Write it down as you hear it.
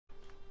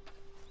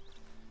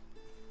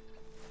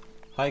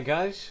Hi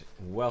guys,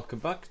 welcome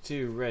back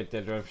to Red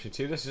Dead Redemption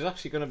 2. This is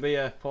actually going to be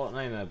part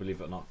 9, I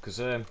believe it or not, because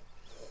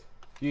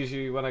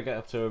usually when I get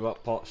up to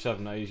about part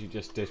 7 I usually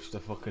just ditch the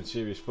fucking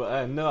series,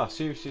 but no, I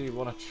seriously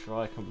want to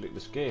try complete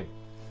this game.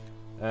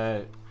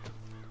 On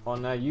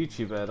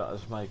YouTube, that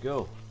is my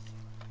goal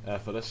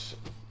for this,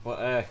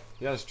 but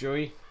yes,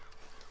 Joey.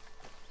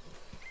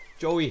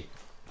 Joey!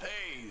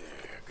 Hey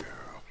there,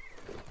 girl.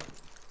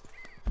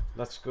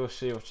 Let's go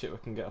see what shit we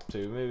can get up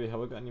to. Maybe, have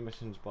we got any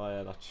missions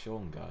by that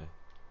Sean guy?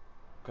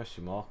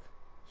 Question mark.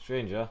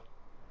 Stranger.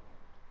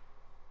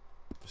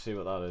 Let's see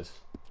what that is.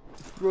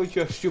 Right,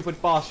 you stupid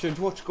bastards,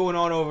 what's going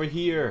on over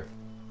here?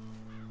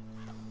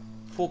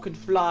 Fucking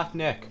flat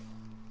neck.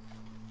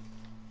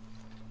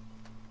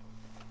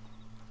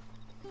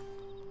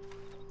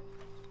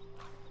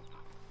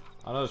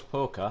 I know there's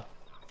poker.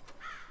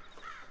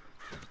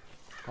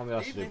 Can't be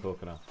asked to do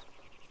poker now.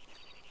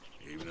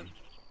 Evening.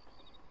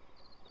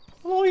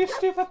 Hello, you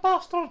stupid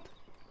bastard!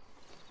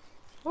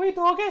 Hey,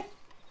 doggy!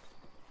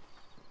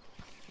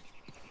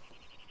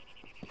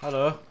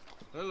 Hello.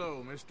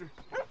 Hello, mister.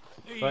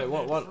 Right,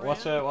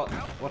 what's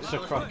the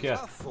crack here?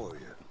 For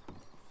you.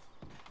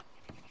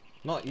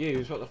 Not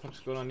you, what the fuck's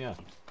going on here?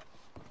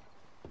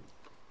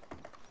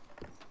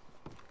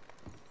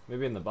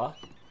 Maybe in the back?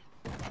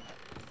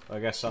 I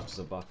guess that's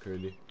the back,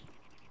 really.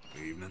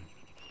 Evening.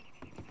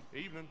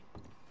 Evening.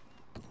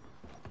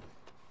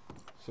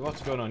 So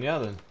what's going on here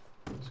then?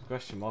 It's a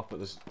question mark, but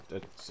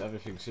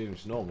everything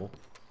seems normal.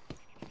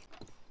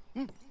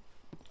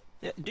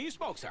 Do you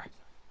smoke, sir?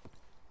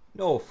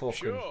 No fucking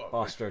Sure.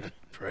 bastard.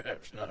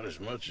 Perhaps not as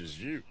much as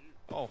you.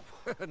 Oh,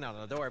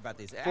 no, don't worry about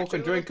these.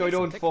 Fucking drink, I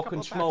don't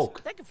fucking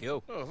smoke. Take a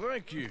few. Oh,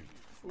 thank you.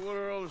 What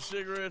are all the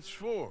cigarettes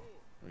for?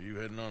 Are you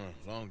heading on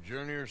a long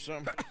journey or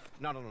something?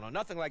 No,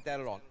 nothing like that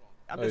at all.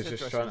 I'm I was just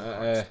interested trying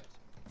in to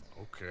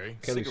Okay.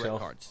 kill cigarette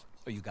yourself. cards.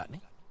 Oh, you got any?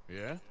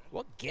 Yeah?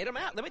 Well, get them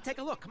out. Let me take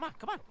a look. Come on.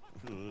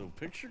 A little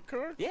picture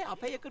card? Yeah, I'll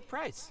pay you a good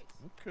price.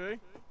 Okay.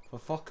 For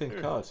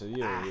fucking cards, are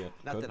you?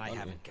 Nothing I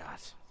haven't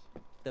got.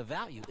 The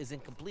value is in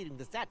completing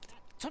the set.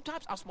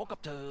 Sometimes I'll smoke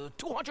up to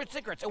 200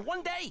 cigarettes in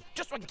one day,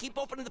 just so I can keep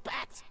opening the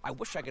packs. I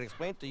wish I could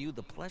explain to you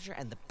the pleasure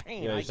and the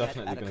pain Yeah, I he's get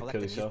definitely out of gonna kill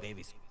collecting these himself.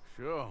 babies.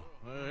 Sure.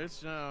 It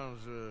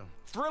sounds,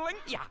 Thrilling?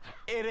 Yeah,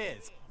 it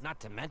is.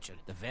 Not to mention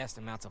the vast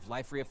amounts of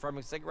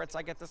life-reaffirming cigarettes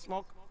I get to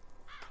smoke.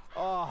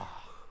 Oh,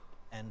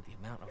 and the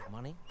amount of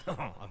money?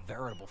 A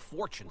veritable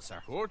fortune,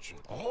 sir. fortune.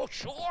 Oh,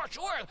 sure.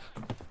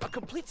 A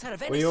complete set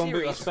of any Well, you won't be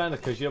able series. to spend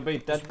it because you'll be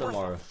dead is worth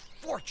tomorrow.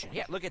 a fortune.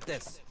 Yeah, look at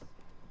this.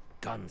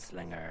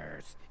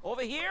 Gunslingers.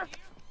 Over here,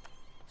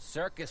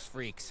 circus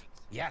freaks.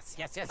 Yes.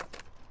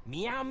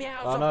 Meow meows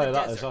Oh of no, the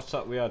that desert. is, that's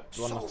that we had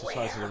one So that's the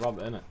size of the rare.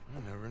 rabbit, innit?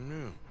 I never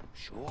knew.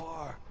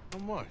 Sure. How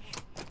much?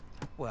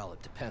 Well,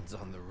 it depends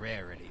on the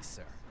rarity,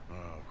 sir. Oh,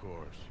 of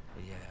course.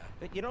 Yeah.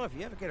 But you know, if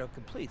you ever get a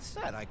complete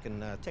set, I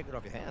can take it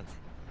off your hands.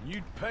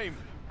 You'd pay me.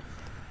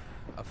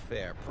 A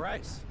fair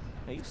price.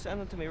 Now you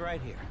send them to me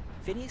right here.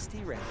 Phineas T.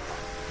 Randall.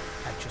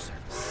 At your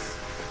service.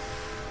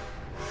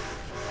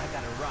 I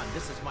gotta run.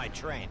 This is my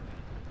train.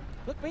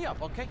 Look me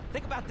up, okay?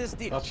 Think about this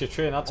deal. That's your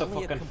train, that's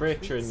Only a fucking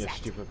freight complete train, you set.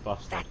 stupid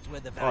bastard. That's where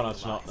the Oh value no,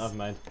 it's not, lies. never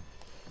mind.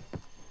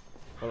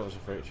 Thought it was a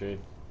freight train.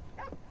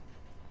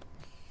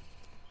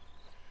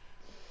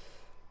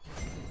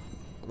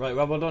 Right,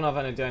 well we don't have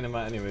any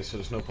dynamite anyway, so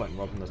there's no point in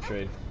robbing the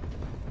train.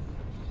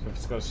 So if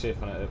it's got a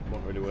safe on it, it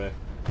won't really work.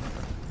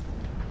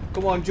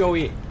 Come on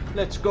Joey,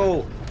 let's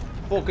go!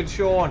 Fucking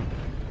Sean!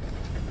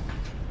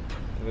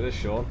 Look at this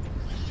Sean.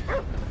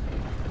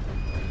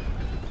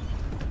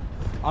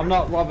 I'm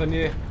not robbing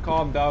you,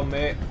 calm down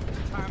mate.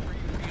 Time for you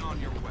to be on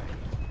your way.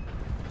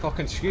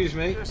 Fucking excuse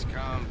me. Just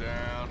calm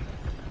down.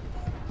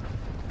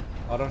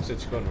 I don't think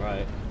it's going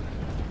right.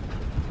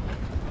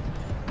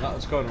 No,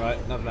 it's going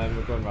right. Never mind,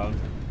 we're going round.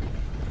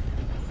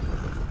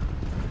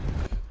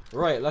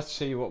 Right, let's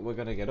see what we're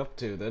gonna get up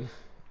to then.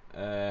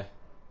 A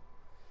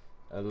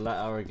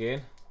letter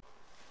again.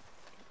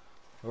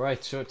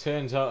 Right, so it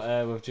turns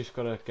out we've just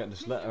got to get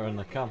this letter in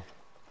the camp.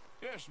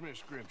 Yes,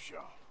 Miss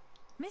Grimshaw.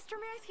 Mr.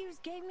 Matthews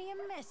gave me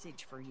a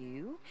message for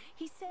you.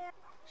 He said...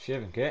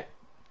 Shaving kit.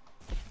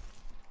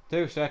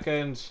 2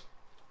 seconds.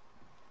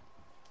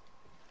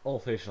 All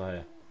facial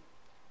hair.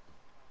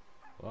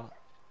 What?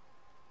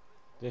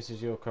 This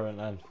is your current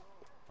end.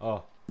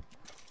 Oh.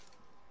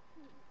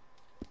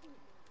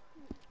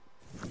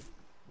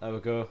 There we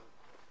go.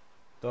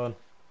 Done.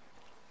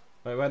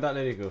 Right, where'd that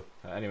lady go?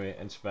 Anyway,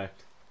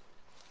 inspect.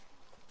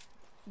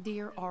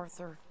 Dear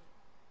Arthur,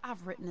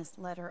 I've written this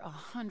letter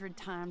 100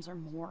 times or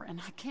more,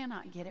 and I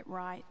cannot get it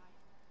right.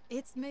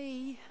 It's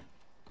me.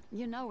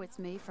 You know it's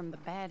me from the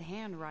bad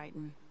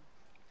handwriting.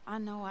 I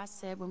know I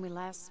said when we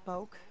last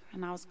spoke,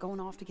 and I was going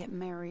off to get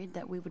married,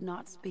 that we would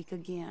not speak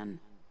again.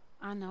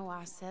 I know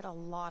I said a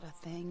lot of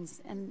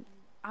things, and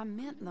I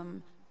meant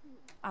them,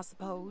 I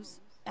suppose,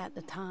 at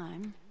the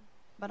time.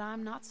 But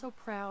I'm not so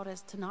proud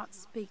as to not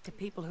speak to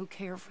people who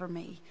care for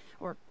me,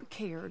 or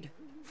cared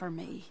for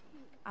me.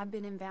 I've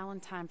been in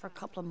Valentine for a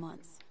couple of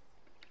months.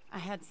 I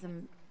had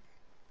some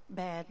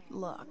bad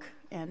luck,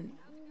 and,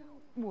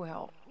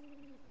 well,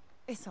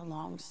 It's a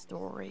long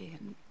story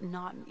and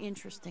not an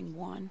interesting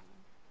one,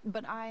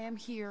 but I am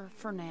here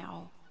for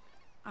now.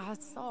 I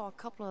saw a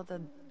couple of the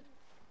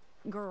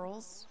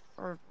girls,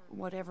 or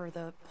whatever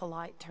the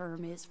polite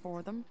term is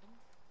for them,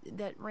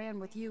 that ran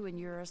with you and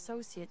your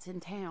associates in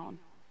town,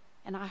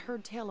 and I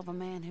heard tell of a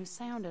man who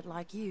sounded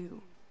like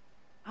you.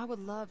 I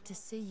would love to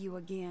see you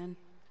again,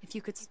 if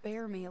you could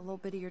spare me a little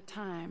bit of your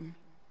time.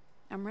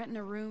 I'm renting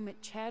a room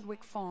at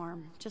Chadwick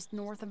Farm, just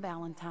north of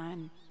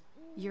Valentine.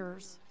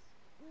 Yours,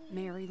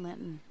 Mary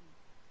Linton.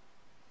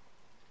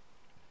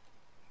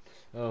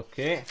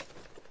 Okay.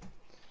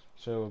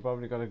 So we're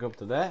probably gonna go up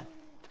to there.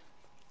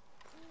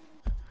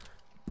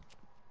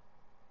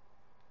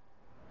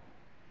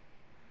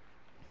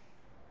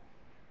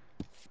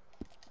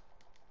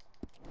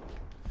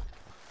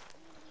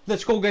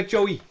 Let's go get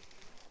Joey.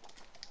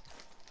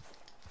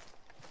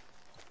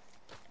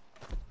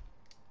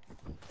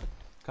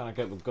 Can't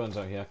get with guns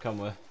out here, can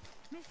we?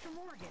 Mr.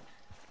 Morgan,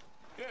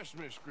 Yes,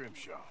 Miss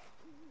Grimshaw.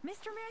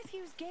 Mr.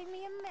 Matthews gave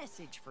me a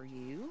message for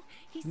you.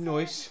 He said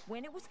Nice.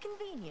 when it was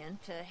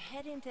convenient to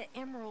head into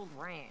Emerald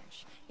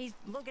Ranch. He's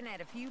looking at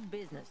a few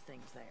business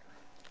things there.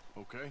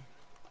 Okay.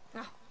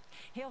 Oh,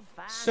 he'll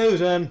find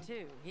Susan.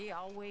 something, too. He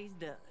always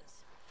does.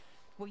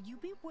 Will you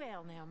be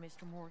well now,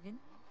 Mr. Morgan?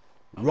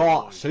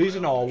 Right,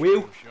 Susan, I Miss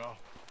will. Grimshaw.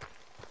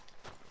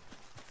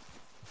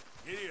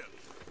 Giddy up.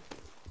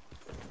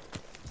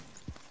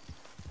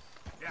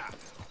 Yeah.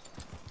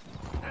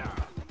 Yeah.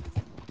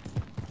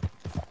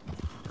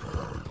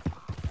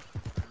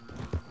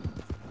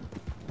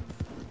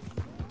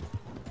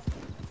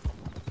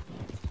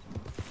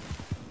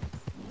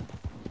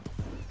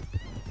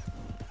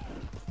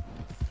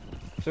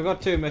 So we've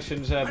got two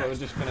missions there, but we're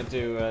just gonna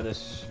do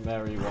this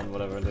Mary one,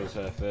 whatever it is,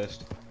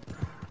 first.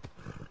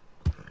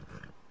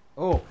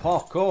 Oh,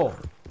 parkour!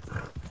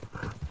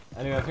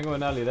 Anyway, I think we're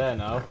nearly there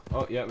now.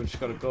 Oh, yeah, we just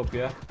gotta go up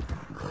here.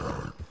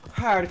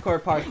 Hardcore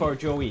parkour,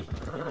 Joey!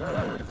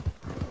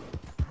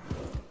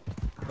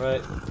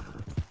 Right.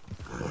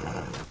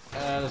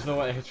 There's no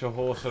way to hit your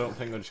horse, I don't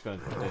think. We're just gonna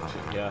ditch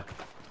it, yeah.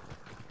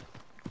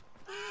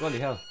 Bloody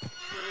hell.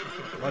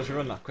 Why'd you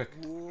run that quick?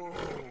 Whoa.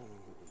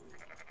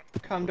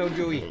 Calm down,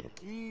 Joey.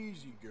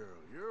 Easy, girl.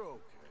 You're okay.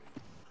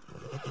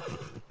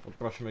 I'll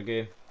brush him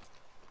again.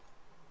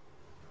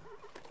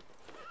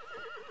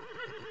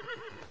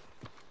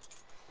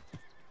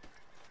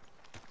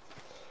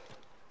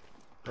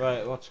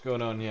 Right, what's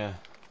going on here?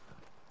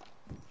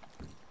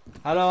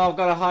 Hello, I've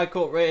got a high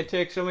court ready to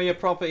take some of your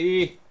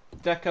property,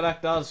 debt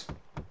collectors.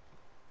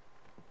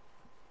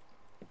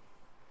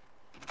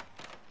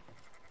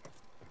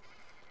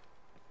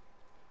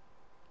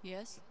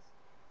 Yes?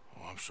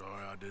 Oh, I'm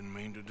sorry. I didn't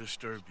mean to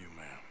disturb you,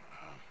 ma'am.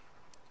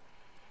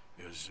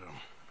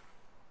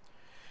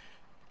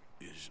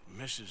 Is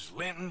Mrs.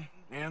 Linton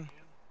in?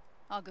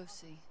 I'll go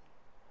see.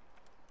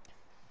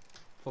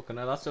 Fucking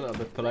hell, that's a little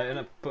bit polite, isn't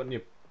it? Putting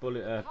your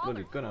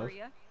bloody gun out.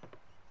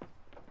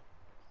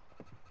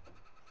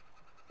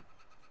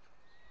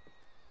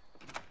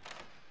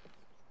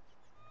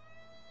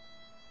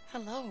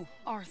 Hello,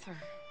 Arthur.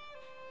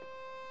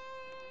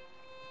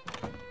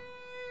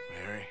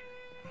 Mary?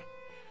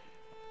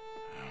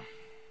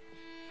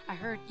 I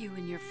heard you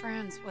and your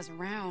friends was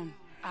around.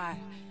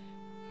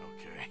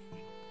 Okay.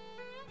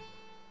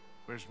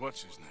 Where's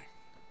what's his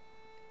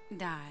name?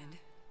 Died.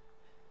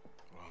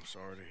 Well, I'm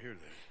sorry to hear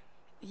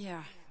that.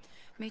 Yeah,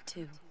 me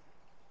too.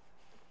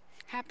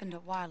 Happened a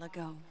while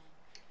ago.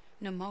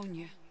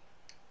 Pneumonia.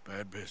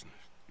 Bad business.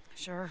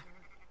 Sure.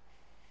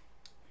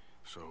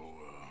 So,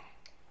 well,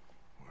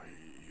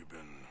 you've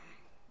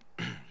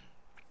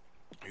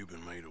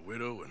been made a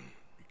widow and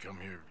you come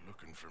here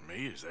looking for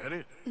me, is that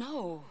it?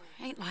 No,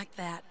 ain't like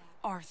that,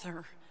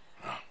 Arthur.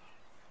 Oh,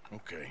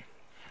 okay.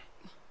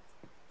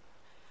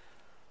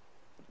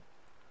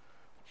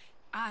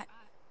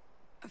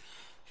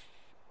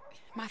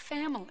 My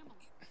family.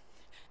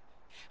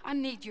 I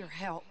need your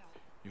help.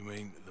 You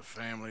mean the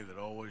family that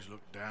always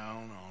looked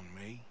down on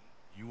me?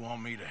 You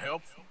want me to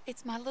help them?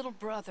 It's my little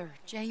brother,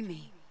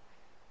 Jamie.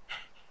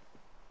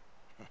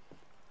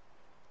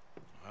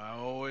 I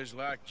always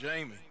liked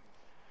Jamie,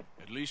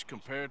 at least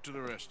compared to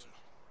the rest of them.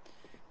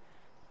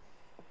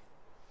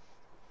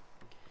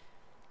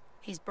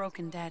 He's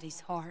broken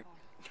Daddy's heart.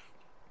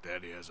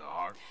 Daddy has a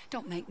heart.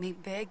 Don't make me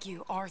beg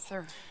you,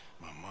 Arthur.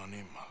 My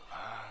money, my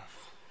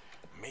life,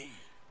 me.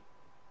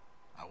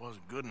 I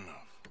wasn't good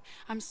enough.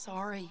 I'm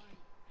sorry.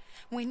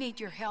 We need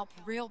your help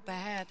real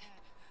bad.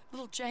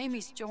 Little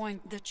Jamie's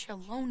joined the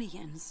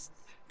Chelonians,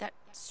 that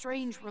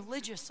strange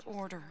religious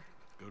order.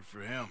 Good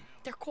for him.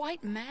 They're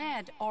quite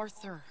mad,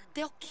 Arthur.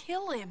 They'll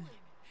kill him.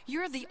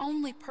 You're the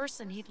only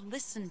person he'd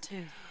listen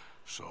to.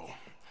 So,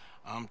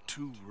 I'm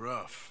too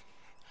rough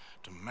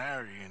to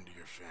marry into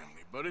your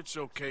family, but it's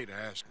okay to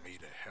ask me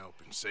to help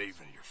in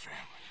saving your family.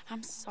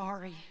 I'm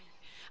sorry.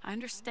 I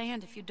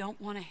understand if you don't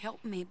want to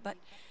help me, but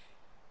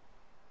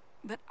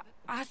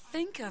I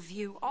think of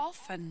you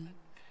often.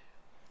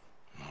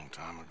 Long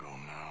time ago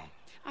now.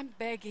 I'm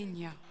begging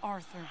you,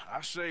 Arthur.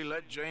 I say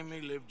let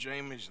Jamie live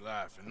Jamie's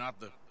life and not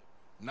the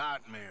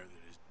nightmare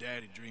that his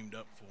Daddy dreamed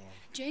up for him.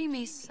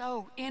 Jamie's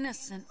so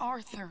innocent,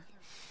 Arthur.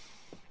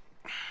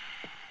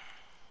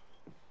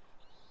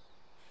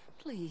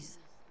 Please,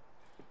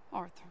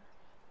 Arthur.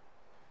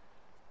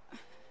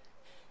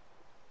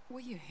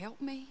 Will you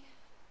help me?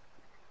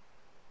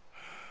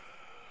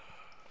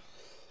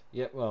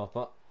 Yeah, well,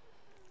 but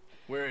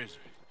Where is he?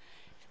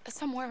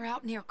 Somewhere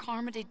out near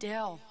Carmody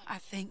Dell, I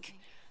think.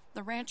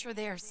 The rancher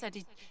there said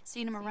he'd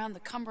seen him around the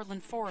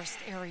Cumberland Forest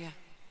area.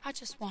 I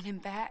just want him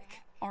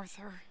back,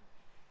 Arthur.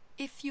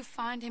 If you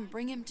find him,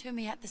 bring him to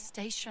me at the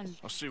station.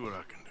 I'll see what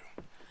I can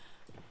do.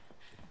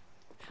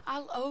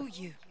 I'll owe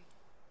you.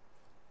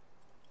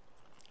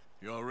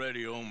 You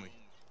already owe me.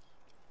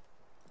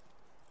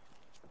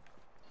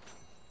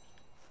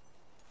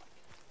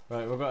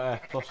 right, we've got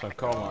a plus on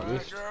call at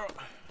least. Girl.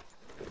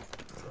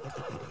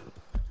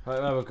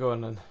 Right, where we're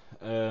going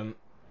then?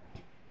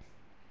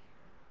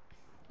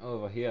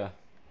 Over here.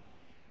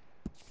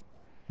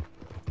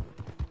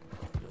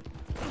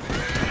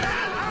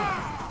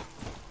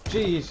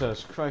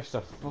 Jesus Christ, I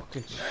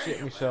fucking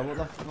shit myself. What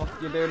the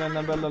fuck are you doing in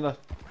the middle of the...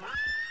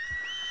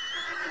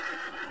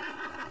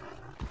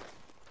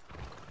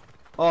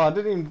 Oh, I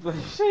didn't even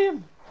bloody see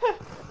him!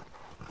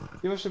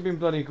 You must have been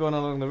bloody going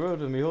along the road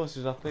with me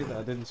horses that big that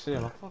I didn't see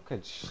him. I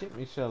fucking shit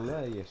myself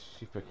there, you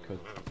stupid cunt.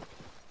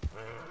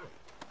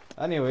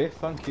 Anyway,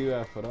 thank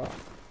you for that.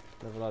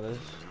 Whatever that is.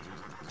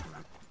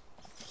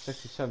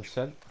 67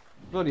 cents.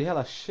 Bloody hell,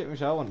 I shit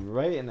myself. I went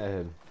right into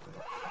him.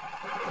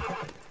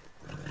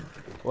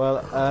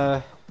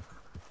 Well,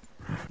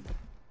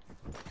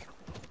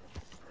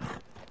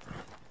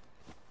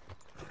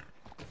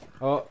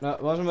 oh, no,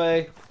 it wasn't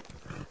me.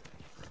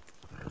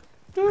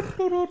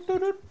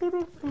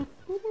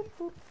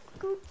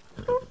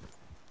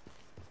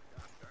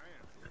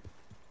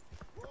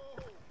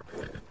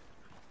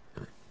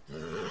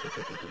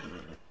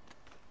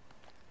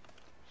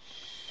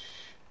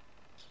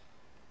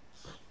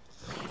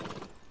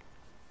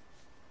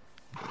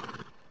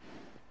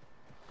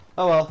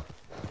 Oh well,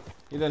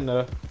 you didn't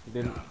know. You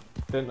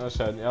didn't notice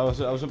anything. I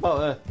was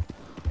about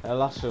to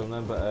lasso him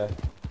then, but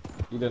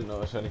you didn't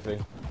notice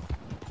anything.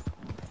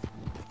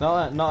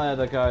 Not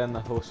the guy in the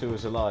horse who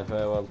was alive.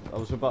 Well, I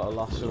was about to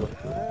lasso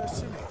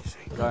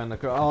a guy in the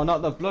ground. Oh,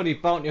 not the bloody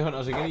bounty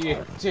hunters again.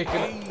 You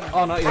taking?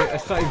 Oh, not you.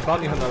 It's not even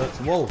bounty hunter. It's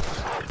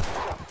wolves.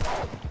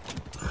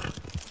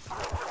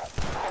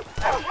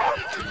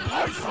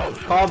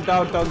 Calm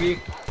down, doggy.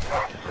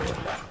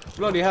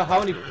 Bloody hell! How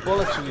many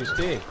bullets did you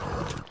take?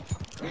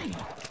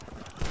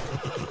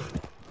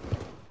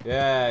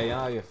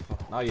 Yeah,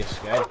 now you're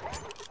scared.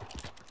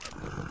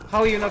 How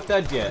are you not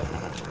dead yet?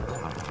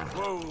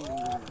 Whoa.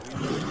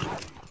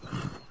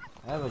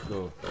 There we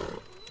go.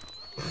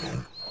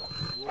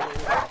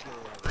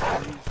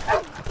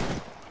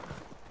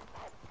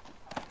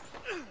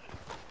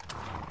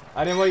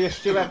 Anyway, you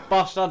stupid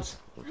bastards!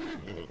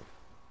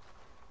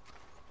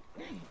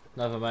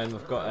 Never mind,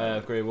 we've got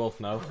a grey wolf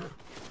now.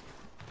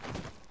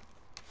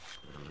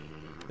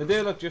 They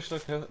do look just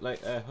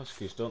like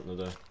huskies, don't they?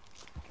 Though?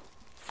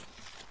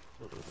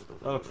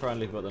 They look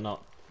friendly, but they're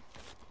not.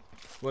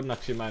 Wouldn't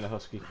actually mind a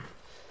husky.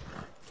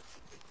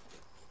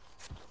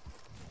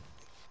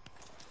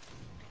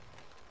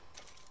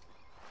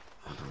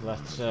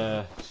 Let's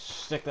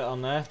stick that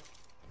on there.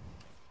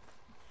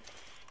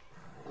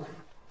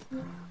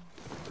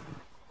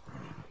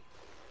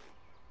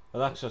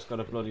 Alexa's got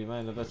a bloody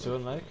mind of its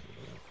own, like.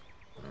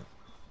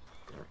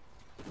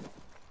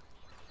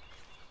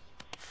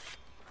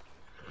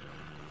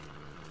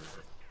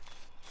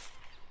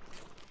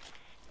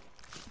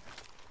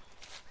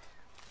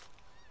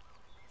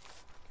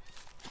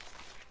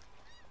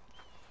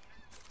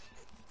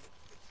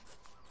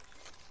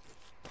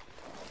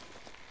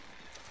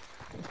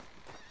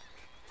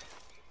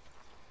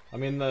 I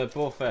mean, they're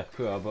both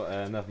poor,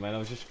 but never mind. I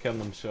was just killing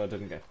them so I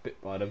didn't get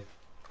bit by them.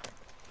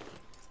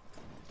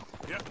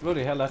 Yep.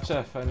 Bloody hell, let's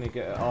finally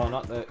get it. Oh,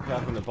 not the guy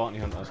from the bounty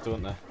hunters,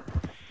 don't they?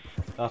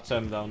 That's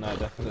him down there,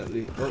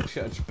 definitely. Oh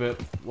shit, I just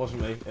burped.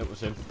 Wasn't me, it was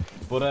him.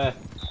 But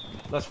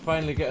let's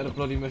finally get to the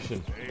bloody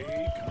mission.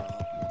 Hey,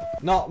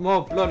 Not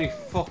more bloody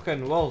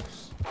fucking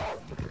wolves.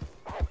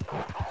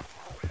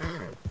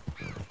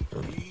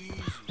 easy.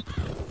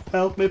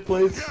 Help me,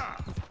 please.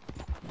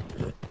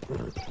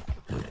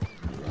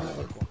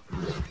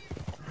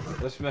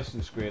 This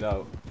mission's grayed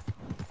out.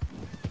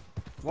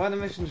 Why the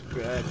mission's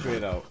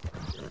grayed out?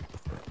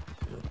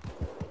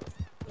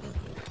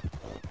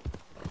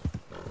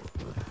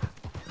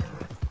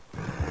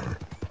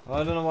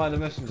 Well, I don't know why the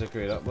missions are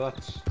grayed out, but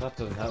that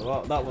doesn't help.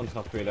 Well, that one's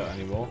not grayed out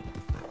anymore.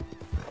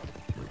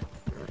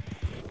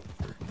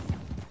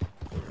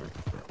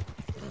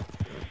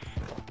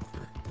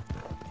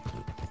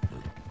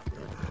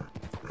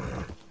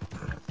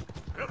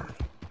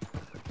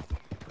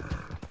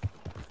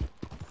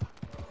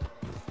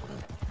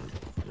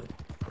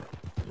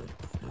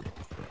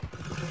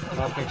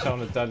 That thing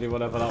sounded deadly,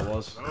 whatever that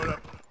was. Hold up.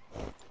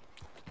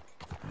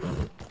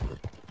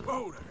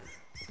 Whoa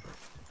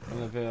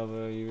there.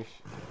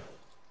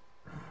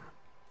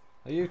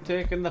 Are you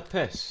taking the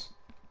piss?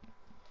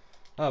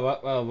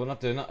 Oh well, we're not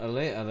doing that till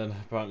later then,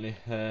 apparently.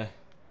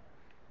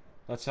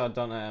 Let's head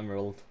down to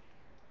Emerald.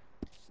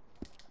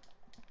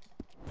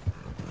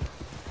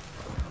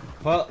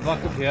 Well,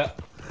 back up here.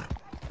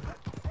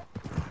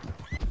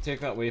 Take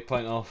that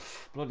waypoint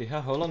off. Bloody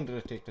hell, how long did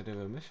it take to do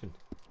a mission?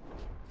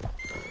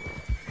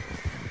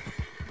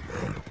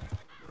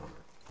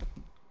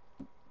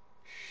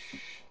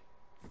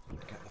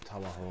 Get the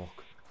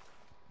tomahawk.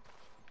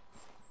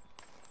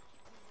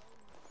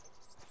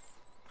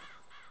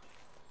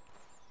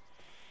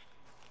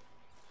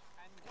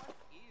 And what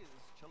is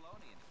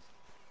Chelonianism?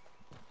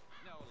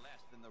 No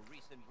less than the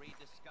recent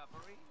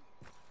rediscovery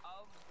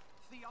of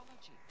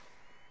theology.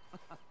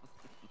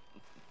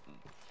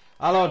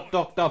 Hello,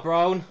 Dr.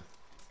 Brown.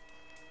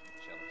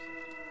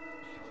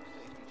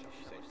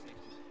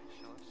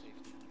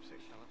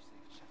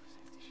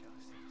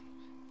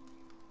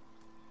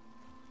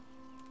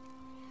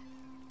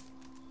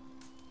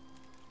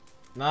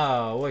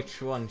 Now,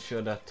 which one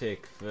should I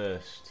take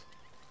first?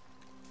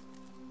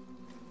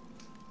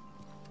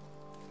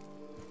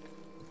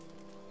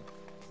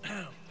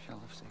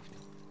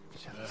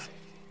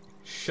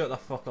 Shut the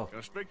fuck up. Can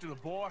I speak to the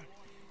boy?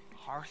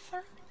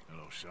 Arthur?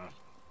 Hello, son.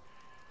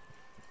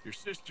 Your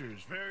sister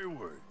is very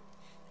worried.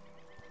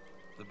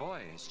 The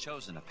boy has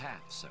chosen a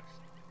path, sir.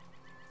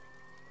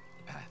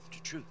 The path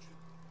to truth.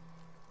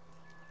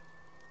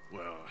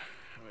 Well,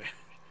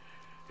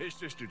 his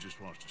sister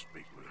just wants to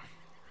speak with him.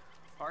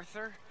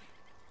 Arthur?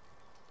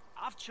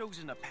 I've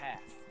chosen a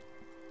path.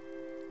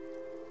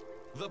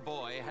 The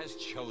boy has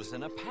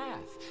chosen a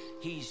path.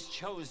 He's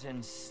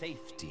chosen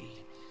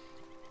safety.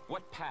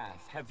 What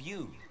path have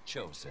you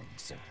chosen,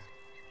 sir?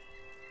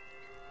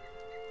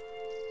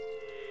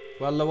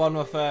 Well, the one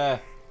with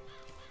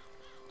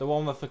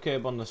the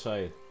curb on the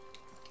side.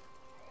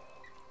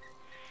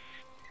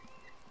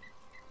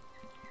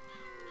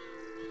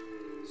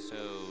 So,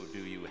 do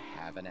you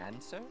have an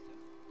answer?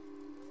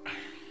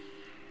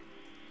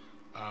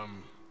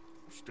 I'm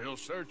still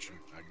searching,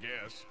 I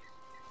guess.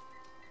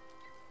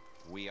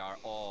 We are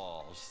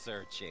all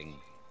searching.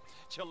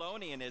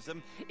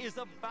 Chelonianism is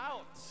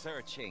about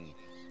searching.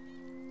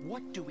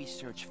 What do we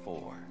search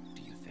for,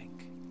 do you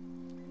think?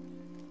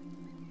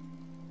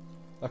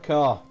 A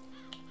car.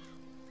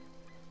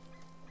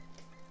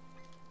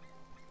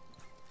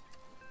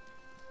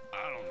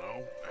 I don't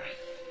know.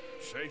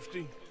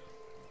 Safety?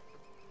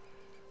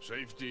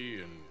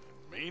 Safety and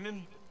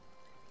meaning?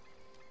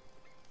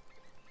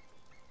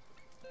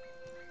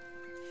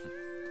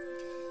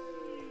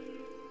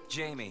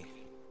 Jamie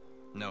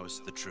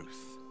knows the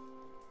truth.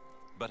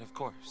 But of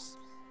course,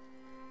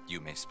 you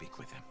may speak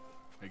with him.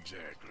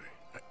 Exactly.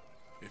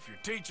 If your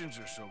teachings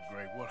are so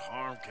great, what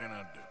harm can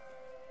I do?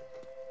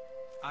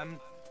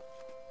 I'm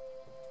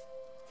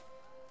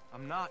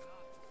not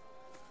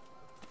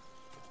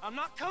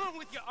coming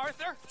with you,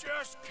 Arthur!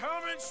 Just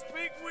come and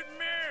speak with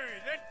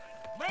Mary, then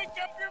make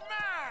up your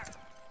mind!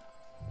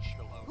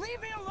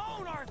 Leave me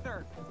alone,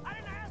 Arthur! I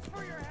didn't ask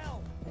for your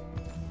help!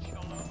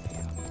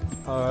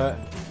 Alright.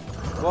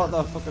 What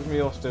the fuck is my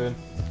horse doing?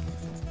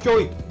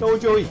 Joey! No,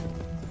 Joey!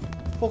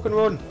 Fucking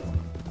run!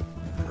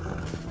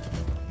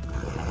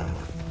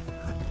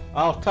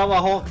 I'll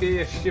tomahawk you,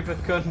 you stupid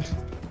cunt!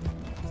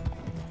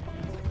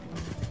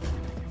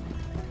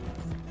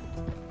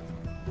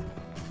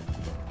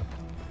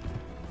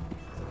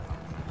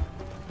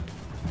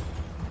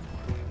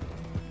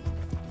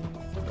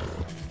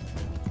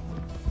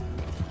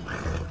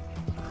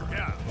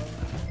 Yeah.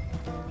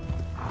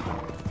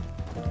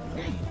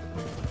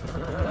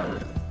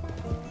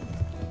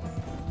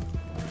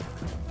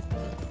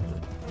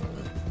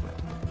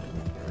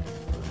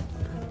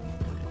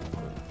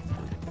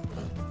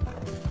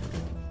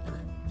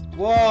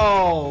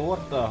 Whoa!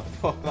 What the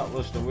fuck? That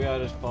was the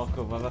weirdest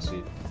parkour I've ever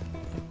seen.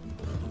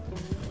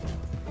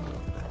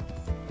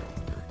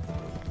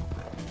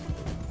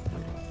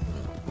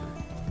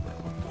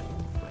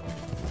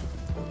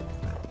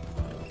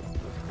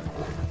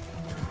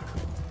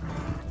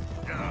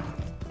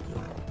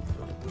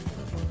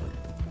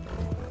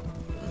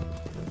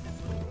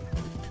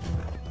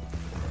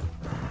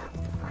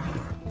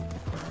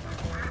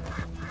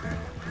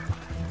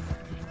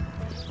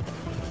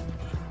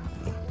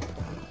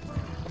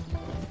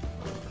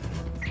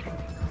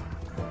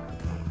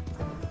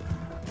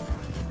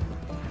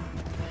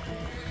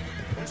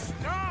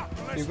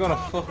 You've got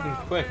a fucking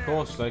quick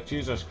horse, like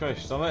Jesus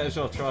Christ. I might as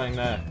well try and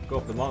go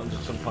up the mountains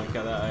at some point,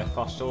 get that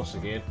fast horse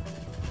again.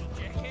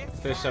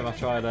 First time I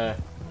tried, it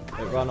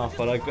ran off,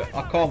 but I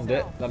calmed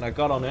it, then I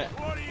got on it,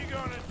 What are you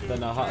gonna do?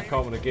 then I had to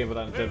calm it again, but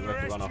then it didn't make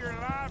it run off. Your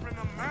life in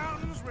the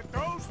mountains with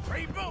those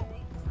people?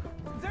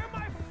 They're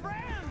my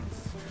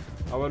friends!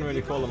 I wouldn't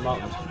really call them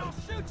mountains. I'll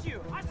shoot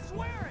you! I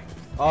swear it!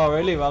 Oh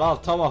really? Well, I'll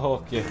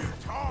tomahawk you.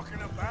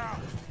 Talking about?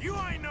 You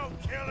ain't no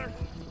killer.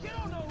 You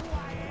don't know who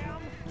I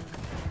am!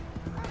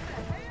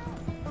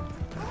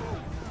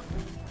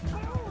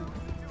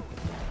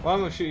 Why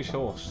am I shoot his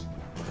horse?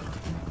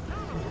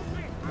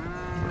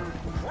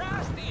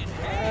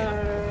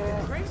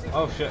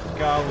 Oh shit,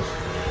 cows.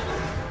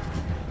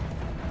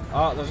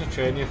 Oh, there's a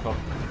train you fuck.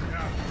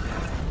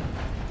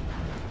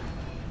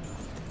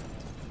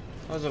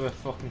 was a bit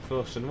fucking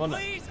close, wasn't it?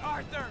 Please,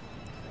 Arthur!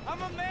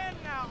 I'm a man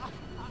now.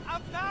 I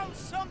found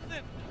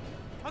something.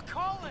 A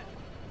calling.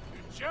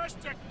 You're just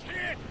a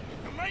kid.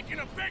 You're making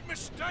a big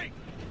mistake.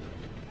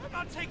 I'm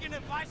not taking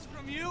advice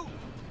from you.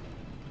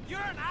 You're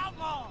an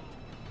outlaw.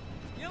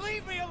 You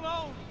leave me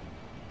alone.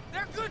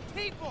 They're good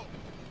people.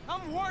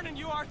 I'm warning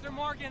you, Arthur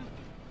Morgan.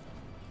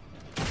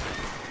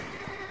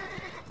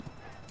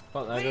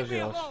 Fuck, there Leave goes me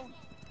yours. alone.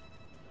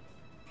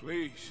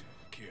 Please,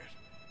 kid.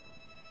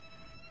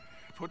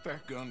 Put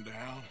that gun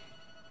down.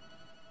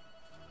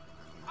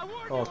 I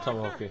warn Oh, you, Tom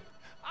Arthur. Hockey.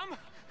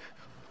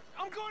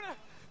 I'm gonna...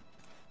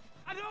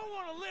 I don't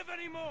want to live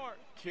anymore.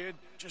 Kid,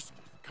 just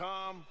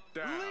calm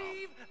down.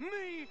 Leave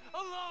me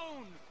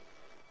alone.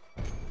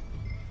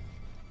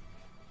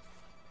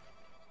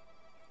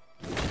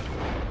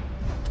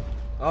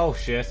 Oh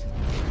shit.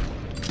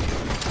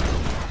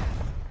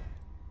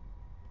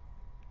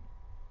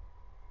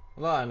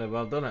 Well, that ended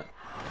well, done it.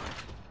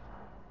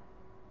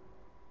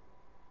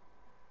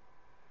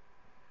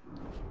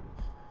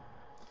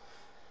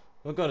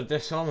 We've got to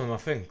disarm him, I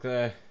think.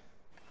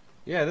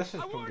 Yeah, this is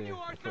probably you, a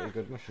Arthur. pretty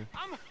good mission.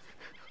 I'm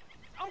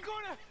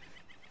gonna...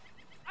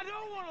 I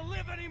don't want to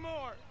live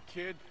anymore.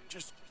 Kid,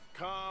 just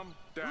calm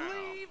down.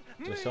 Leave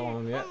me Disarm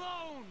him yet?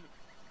 alone.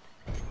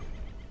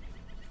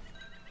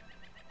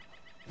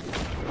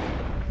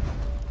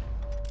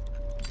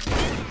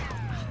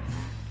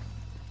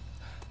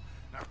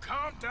 Now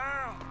calm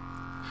down.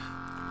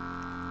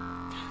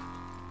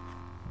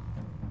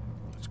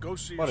 Let's go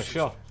see What a your sister.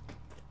 shot.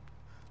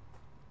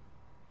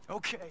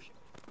 Okay.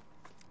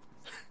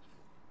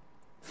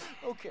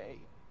 Okay.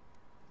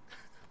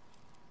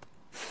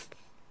 It's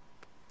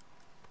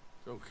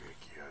okay,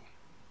 kid.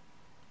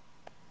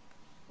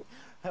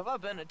 Have I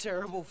been a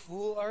terrible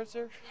fool,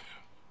 Arthur?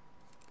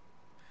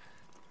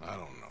 I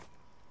don't know.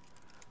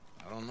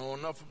 I don't know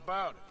enough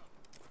about it.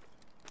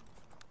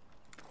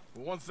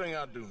 But one thing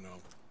I do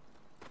know.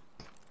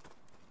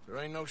 There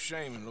ain't no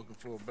shame in looking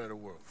for a better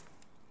world.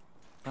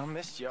 I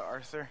missed you,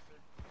 Arthur.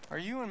 Are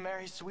you and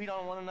Mary sweet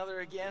on one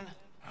another again?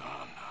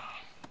 Oh,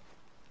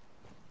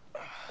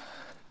 no.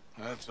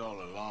 That's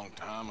all a long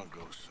time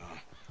ago, son.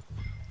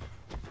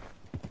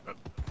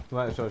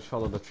 Might as well just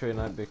follow the train,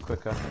 that'd be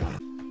quicker.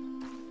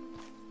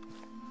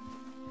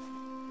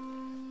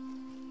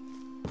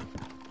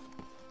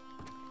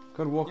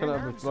 Could walk a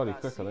little bit bloody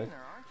quicker, eh?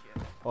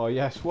 Oh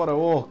yes, what a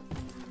walk!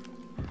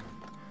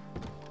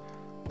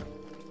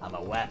 I'm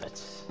a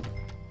rabbit.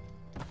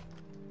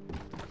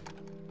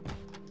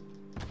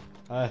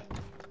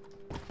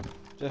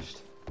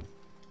 Just...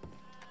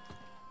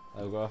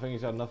 There we go, I think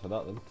he's had enough of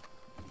that then.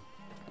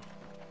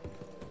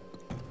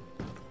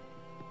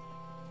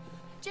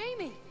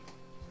 Jamie!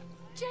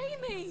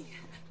 Jamie!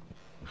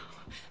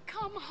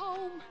 Come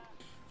home.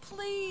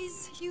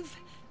 Please,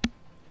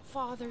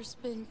 Father's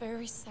been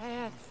very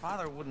sad.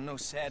 Father wouldn't know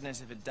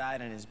sadness if it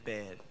died in his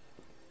bed.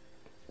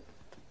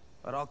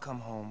 But I'll come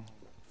home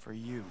for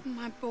you.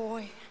 My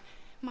boy.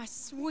 My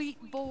sweet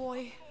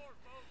boy.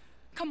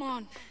 Come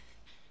on.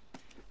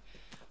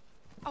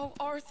 Oh,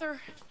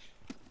 Arthur.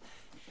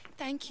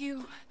 Thank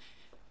you.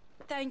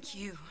 Thank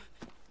you.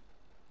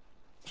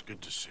 It's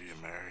good to see you,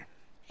 Mary.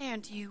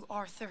 And you,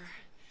 Arthur.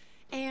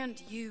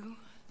 And you.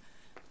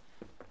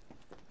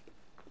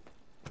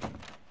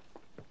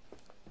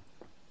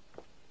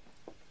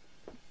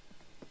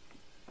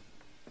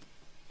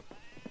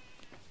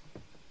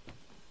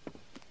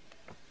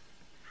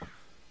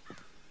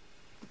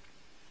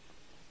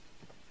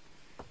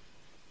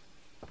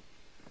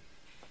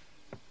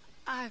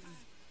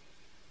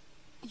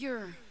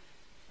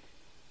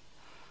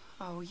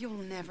 Oh, you'll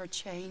never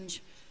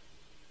change.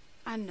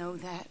 I know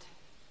that.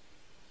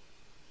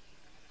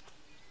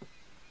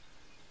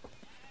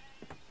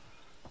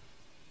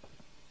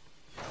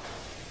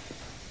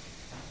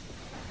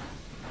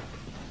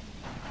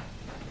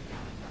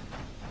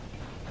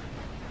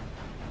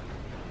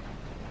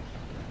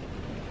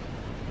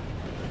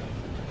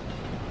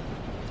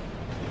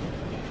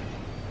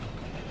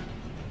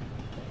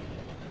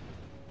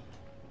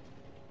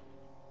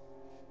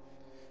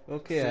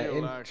 Okay,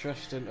 Feel like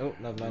interesting. Oh,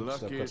 never The mind.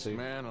 Stop, luckiest cutscene.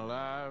 man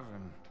alive,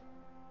 and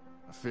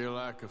I feel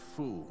like a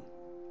fool.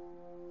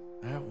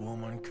 That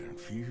woman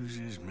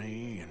confuses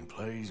me and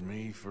plays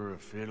me for a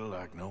fiddle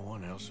like no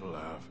one else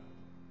alive.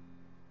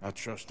 I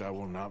trust I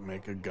will not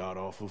make a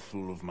god-awful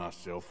fool of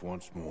myself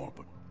once more,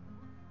 but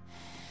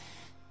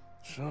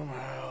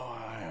somehow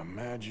I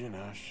imagine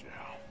I shall.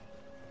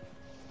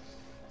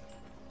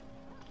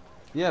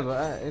 Yeah,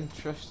 but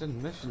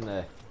interesting mission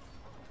there.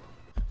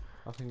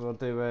 I think we'll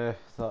do that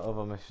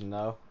other mission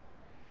now.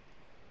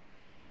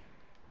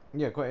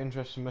 Yeah, quite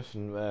interesting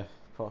mission.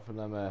 Apart from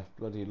them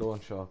bloody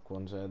loan shark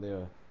ones, they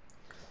were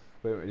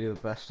really the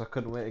best. I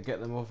couldn't wait to get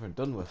them over and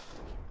done with.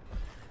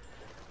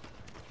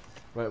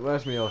 Right,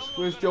 where's me horse?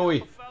 Where's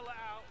Joey?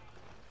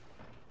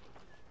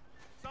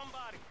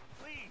 Somebody,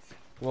 please.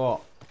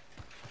 What?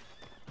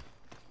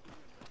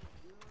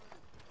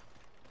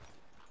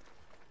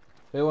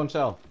 Who wants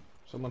help?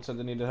 Someone said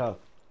they needed help.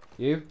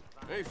 You?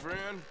 Hey,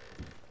 friend.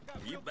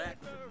 You back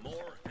for more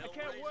hell I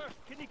can't work.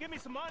 Can you give me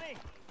some money?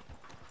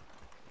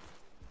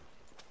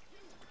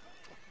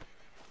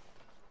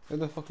 Who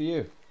the fuck are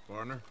you?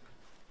 Partner?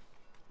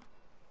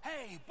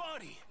 Hey,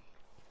 buddy!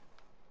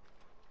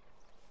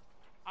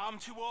 I'm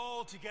too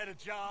old to get a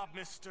job,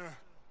 mister.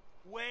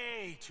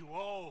 Way too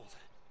old.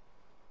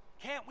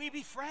 Can't we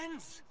be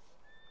friends?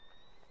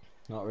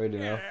 Not really,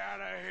 no. Get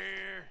out of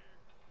here!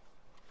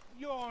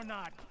 You're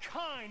not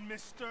kind,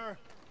 mister.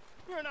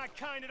 You're not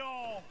kind at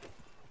all.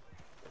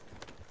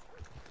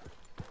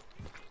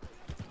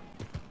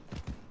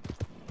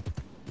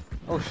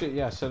 Oh shit,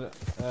 yeah, so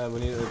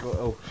we need to go,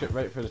 oh shit,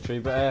 right for the tree,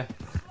 but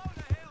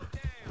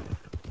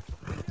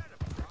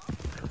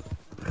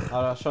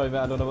sorry mate,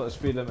 I don't know what the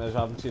speed limit is,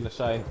 I haven't seen a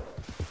sign.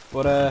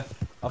 But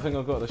I think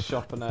I'll go to the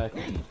shop and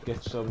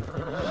get some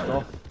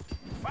stuff.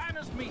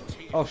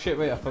 Oh shit,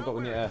 wait, I forgot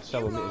we need to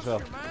sell meat as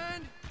well.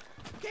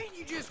 Can't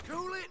you just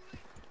cool it?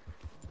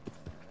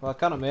 Well, I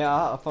can't mate,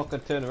 I had to fucking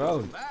turn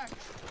around.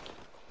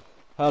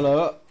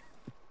 Hello.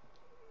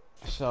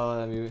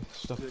 Sell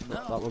stuff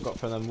that we got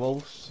from them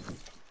wolves.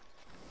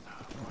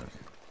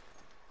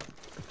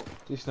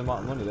 Decent amount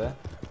of money there.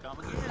 Come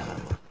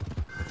again.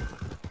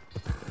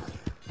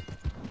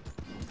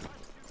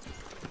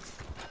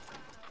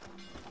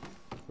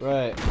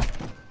 Right.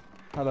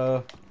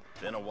 Hello.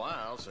 Been a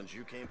while since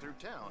you came through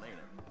town, ain't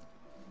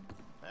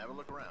it? Have a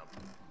look around.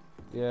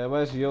 Yeah,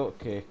 where's the oat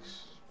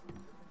cakes?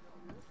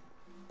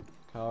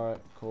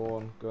 Carrot,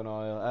 corn, gun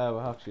oil.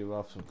 We'll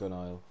have some gun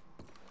oil.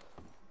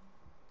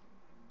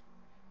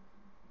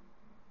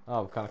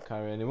 Oh, we can't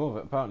carry any more of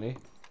it, apparently.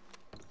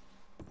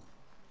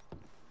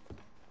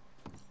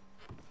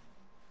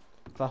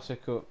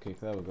 Classic oat cake,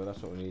 there we go,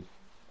 that's what we need.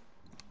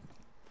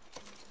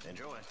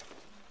 Enjoy.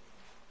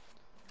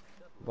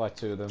 Buy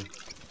 2 of them.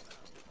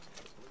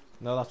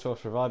 No, that's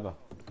Horse Reviver.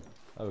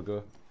 There we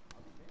go.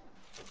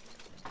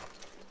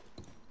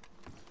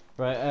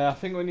 Right, I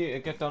think we need to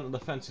get down to the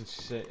fence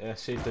and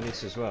see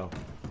Denise as well.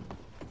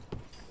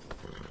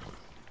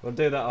 We'll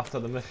do that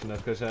after the mission though,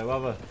 because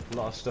we'll have a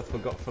lot of stuff we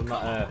got from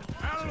that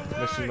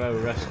mission where we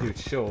rescued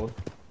Sean.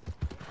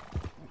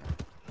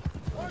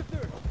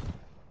 Arthur!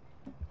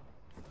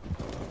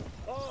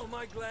 Oh, am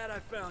I glad I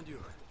found you.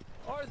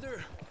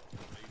 Arthur,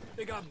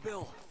 they got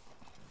Bill.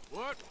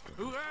 What?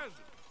 Who has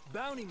it?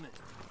 Bounty men.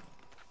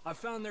 I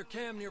found their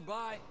camp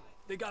nearby.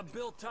 They got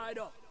Bill tied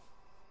up.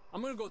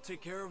 I'm gonna go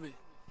take care of it.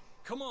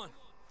 Come on.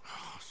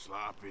 Oh,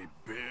 sloppy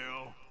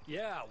Bill.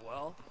 Yeah,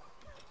 well.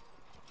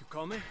 You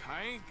coming?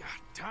 I ain't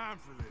got time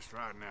for this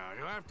right now.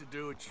 You'll have to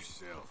do it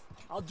yourself.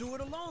 I'll do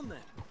it alone then.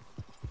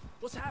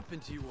 What's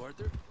happened to you,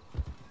 Arthur?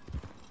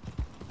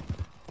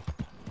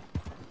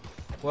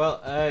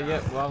 Well,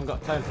 yeah, we haven't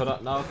got time for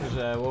that now because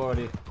we're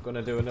already going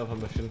to do another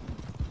mission.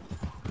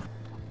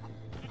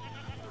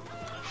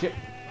 Shit!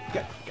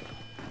 Get.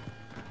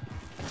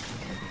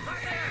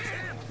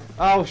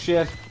 Oh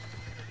shit!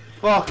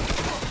 Fuck!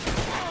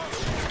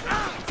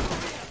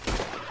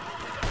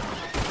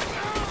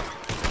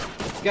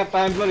 Get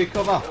behind bloody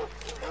cover!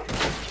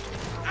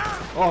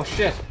 Oh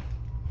shit!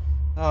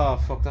 Oh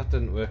fuck, that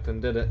didn't work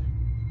then, did it?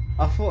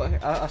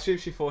 I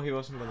seriously thought he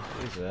wasn't gonna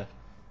freeze there.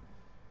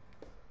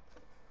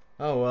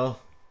 Oh well.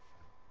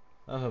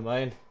 Never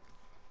mind.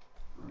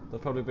 They'll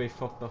probably be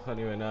fucked off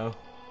anyway now.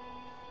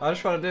 I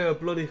just want to do a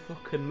bloody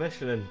fucking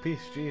mission in peace,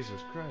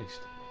 Jesus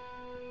Christ.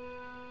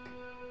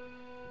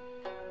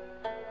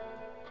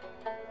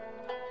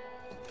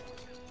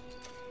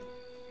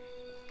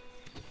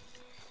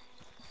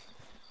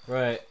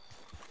 Right.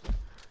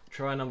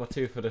 Try number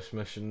 2 for this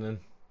mission then.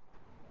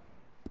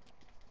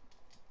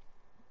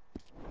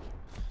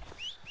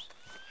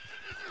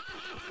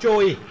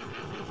 Joey!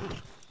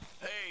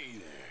 Hey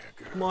there,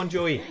 girl. Come on,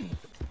 Joey.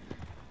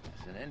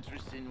 It's an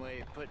interesting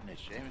way of putting it,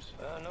 Seamus.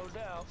 No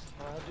doubt.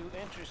 I do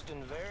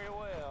interesting very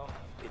well.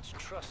 It's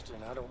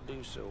trusting I don't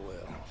do so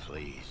well.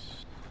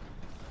 Please.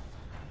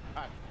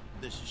 Hi,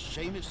 this is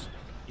Seamus.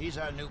 He's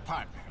our new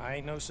partner. I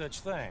ain't no such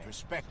thing.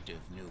 Prospective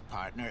new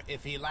partner,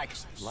 if he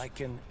likes us.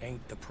 Liking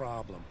ain't the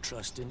problem.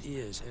 Trusting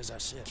is. As I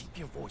said, keep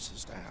your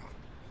voices down.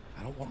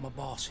 I don't want my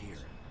boss hearing.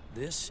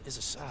 This is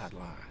a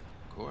sideline.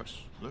 Of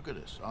course. Look at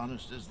us.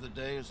 Honest as the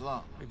day is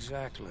long.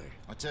 Exactly.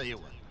 I tell you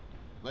what.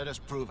 Let us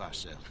prove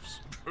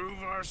ourselves. Prove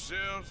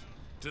ourselves?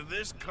 To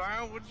this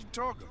clown? What you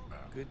talking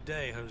about? Good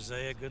day,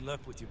 Hosea. Good luck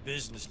with your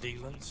business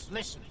dealings.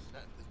 Listen,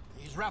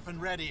 he's rough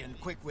and ready and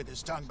quick with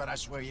his tongue, but I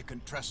swear you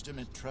can trust him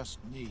and trust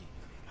me.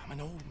 I'm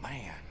an old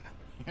man.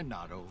 You're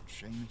not old,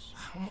 Seamus.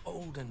 I'm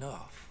old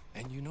enough.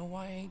 And you know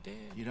I ain't dead?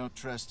 You don't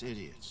trust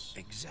idiots.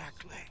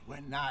 Exactly. We're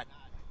not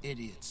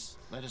idiots.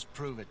 Let us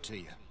prove it to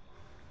you.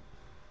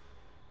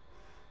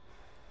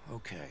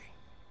 Okay.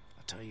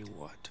 I'll tell you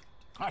what.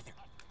 Arthur.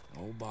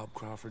 Old Bob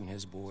Crawford and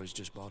his boys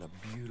just bought a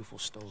beautiful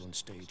stolen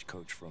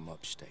stagecoach from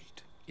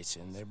upstate. It's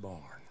in their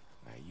barn.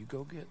 Now you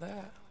go get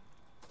that,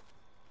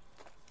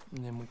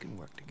 and then we can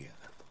work together.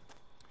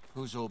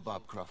 Who's old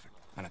Bob Crawford?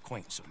 An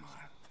acquaintance of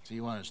mine. So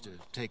you want us to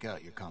take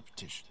out your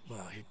competition?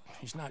 Well,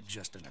 he's not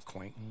just an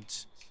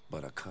acquaintance,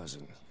 but a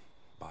cousin.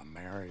 By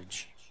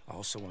marriage. I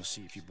also want to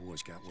see if you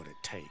boys got what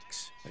it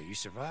takes. Now, you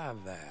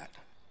survive that.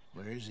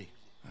 Where is he?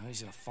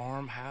 He's in a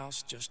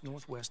farmhouse just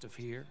northwest of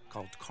here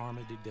called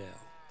Carmody Dell.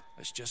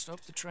 It's just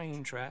up the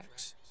train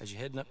tracks as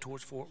you're heading up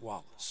towards Fort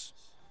Wallace.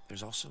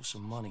 There's also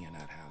some money in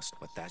that house,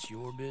 but that's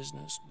your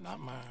business, not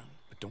mine.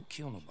 But don't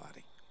kill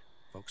nobody.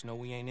 Folks know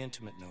we ain't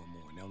intimate no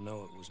more, and they'll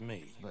know it was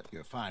me. But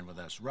you're fine with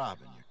us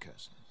robbing your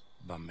cousin.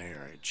 By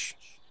marriage.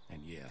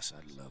 And yes,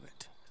 I'd love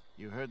it.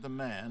 You heard the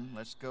man.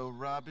 Let's go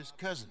rob his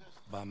cousin.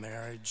 By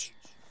marriage.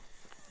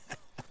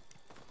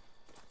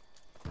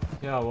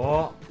 Yeah,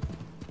 what?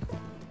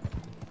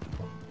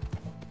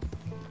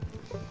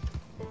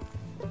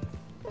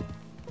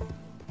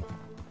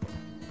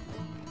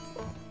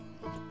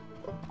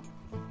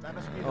 That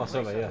must be Oh, the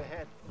sorry, place yeah. up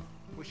ahead.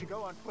 We should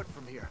go on foot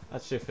from here.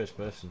 That's your first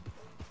person.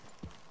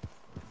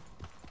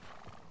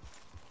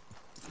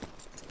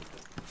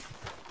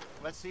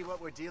 Let's see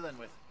what we're dealing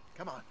with.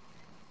 Come on.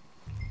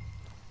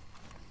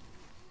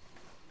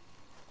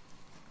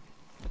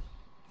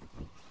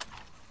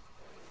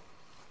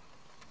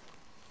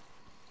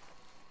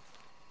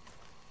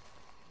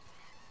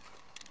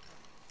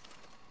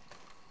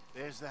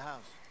 There's the house.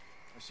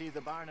 I see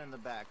the barn in the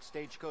back.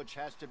 Stagecoach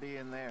has to be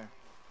in there.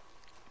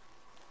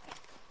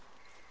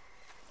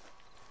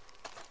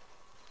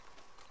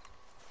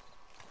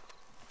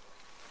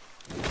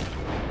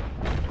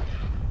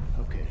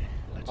 Okay,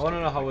 let's I want to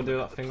take know a how quick we'll do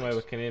look that at thing the where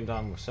we place. can aim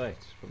down the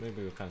sights, but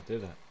maybe we can't do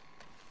that.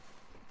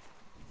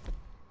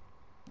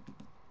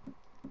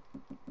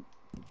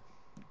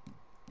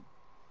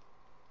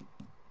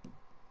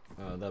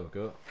 Oh, there we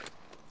go.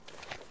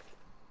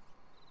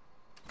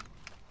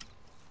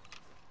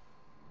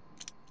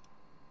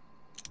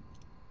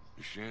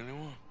 You see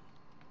anyone?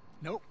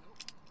 Nope.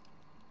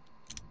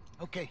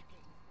 Okay.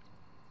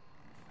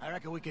 I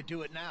reckon we could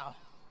do it now.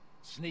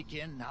 Sneak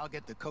in, I'll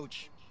get the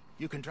coach.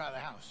 You can try the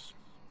house.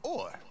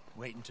 Or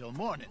wait until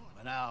morning,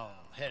 when I'll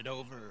head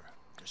over,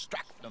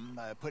 distract them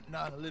by putting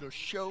on a little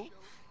show,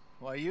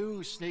 while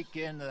you sneak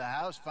into the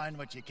house, find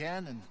what you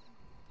can, and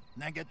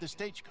then get the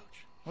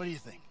stagecoach. What do you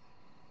think?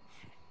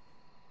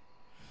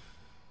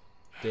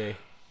 D.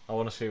 I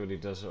want to see what he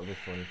does, it'll be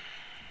funny.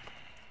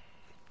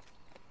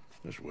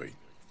 Just wait.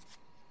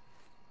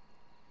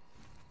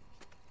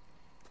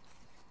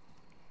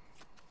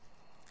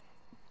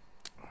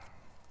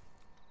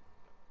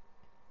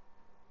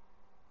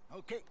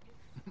 Okay.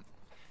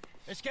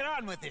 Let's get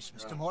on with this,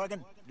 Mr.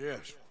 Morgan.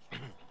 Yes.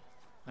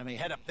 Let me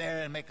head up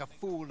there and make a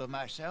fool of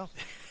myself.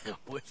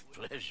 With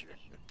pleasure.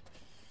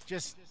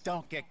 Just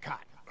don't get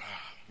caught.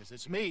 Because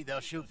it's me they'll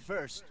shoot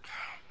first.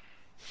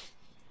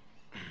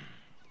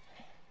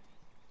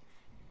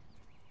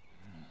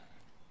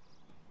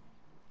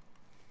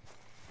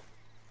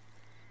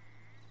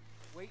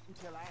 Wait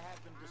until I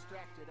have them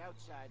distracted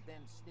outside, then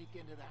sneak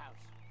into the house.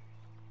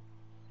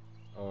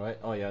 Alright,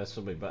 oh yeah, this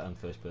will be better in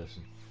first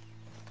person.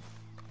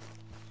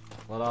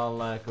 Well,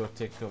 I'll go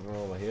take cover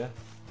over here.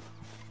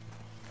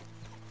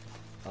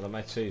 And I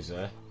might see you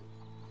there.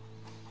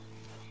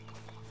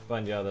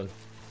 Find you then.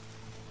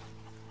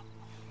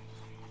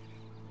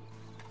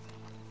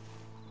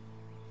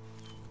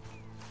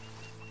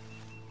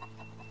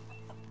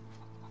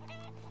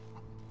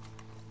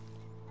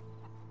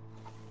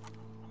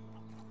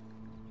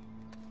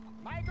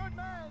 My good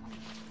man!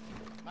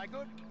 My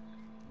good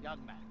young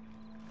man.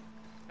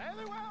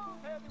 Fairly well,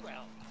 fairly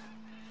well.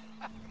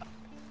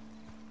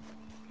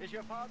 Is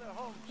your father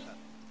home, son?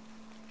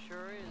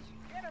 Sure is.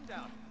 Get him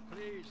down.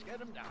 Please, get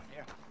him down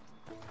here.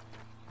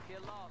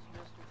 Get lost,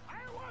 mister.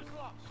 I was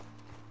lost.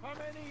 For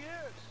many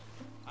years.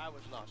 I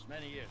was lost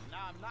many years.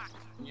 Now I'm not.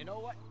 And you know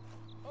what?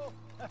 Oh,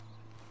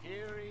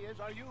 here he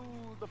is. Are you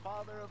the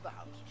father of the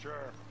house?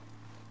 Sure.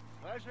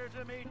 Pleasure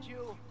to meet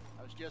you.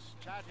 I was just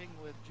chatting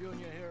with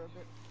Junior here a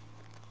bit.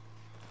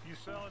 You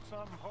selling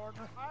something,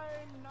 partner?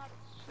 I'm not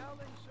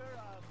selling, sir.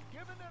 I'm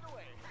giving it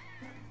away.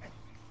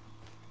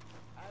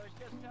 I was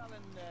just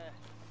telling,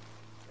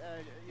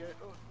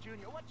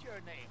 Junior, what's your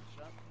name,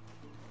 son?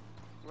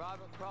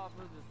 Robert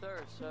Crawford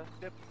III, sir.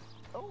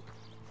 Oh,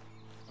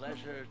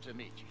 pleasure to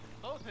meet you.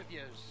 Both of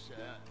yous.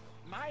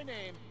 My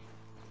name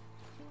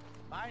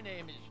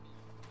is...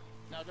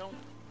 Now, don't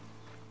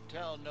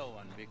tell no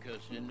one,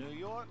 because in New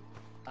York,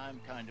 I'm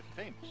kind of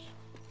famous.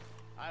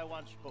 I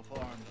once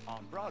performed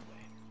on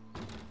Broadway.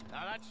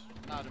 Now, that's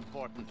not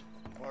important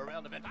or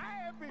relevant.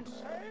 I have been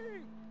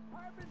saved!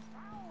 I've been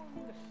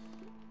found!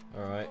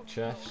 Alright,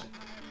 chess.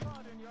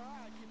 Blood in your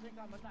eyes. You think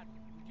I'm a nut?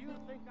 Do you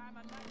think I'm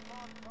a nut,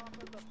 Bob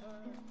Crawford III?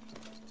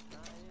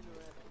 Not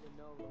interested in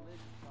no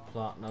religion talk.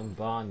 Platinum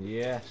barn,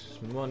 yes.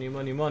 Money,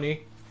 money,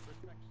 money.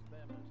 Respects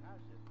them as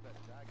houses, but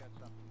I got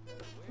something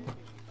better, way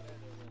better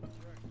than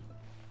church.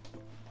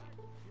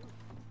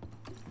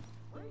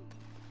 Free.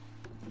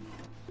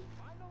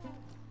 Final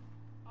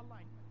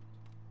alignment.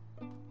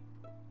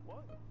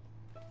 What?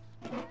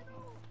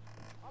 Final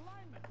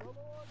alignment, the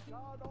Lord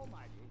God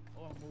Almighty,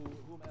 or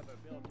whomever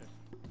built us.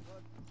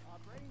 But our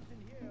brains in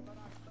here, but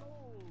our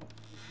soul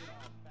is in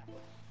our back.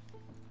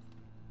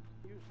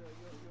 You, sir,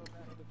 your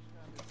method of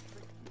standard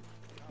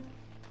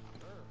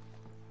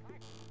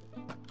tricky.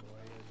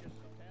 Boy, just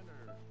 10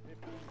 or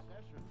 15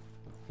 sessions.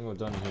 I think we're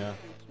done here.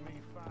 Suits me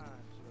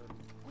fine, sir.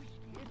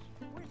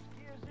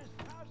 Whiskey is this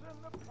cousin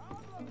the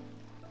problem.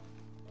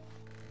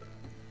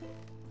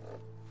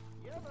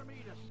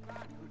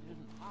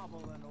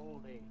 trouble and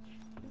old age.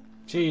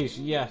 Cheese,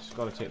 yes,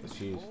 gotta take the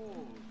cheese.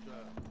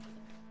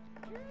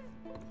 They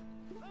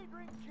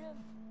drink gin.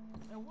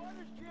 And what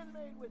is gin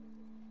made with?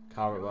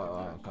 Carrot,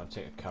 well, I've got to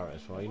take a carrot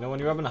as well. You know, when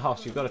you're having a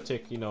house, you've got to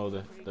take, you know,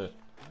 the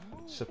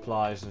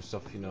supplies and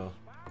stuff, you know.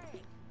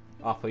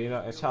 Apple, you know,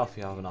 it's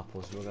healthy having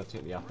apples, so we're going to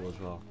take the apple as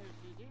well.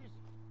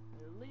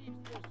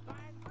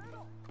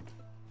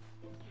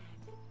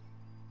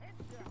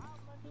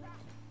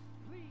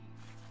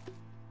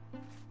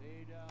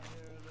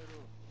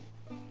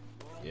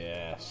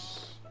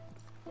 Yes.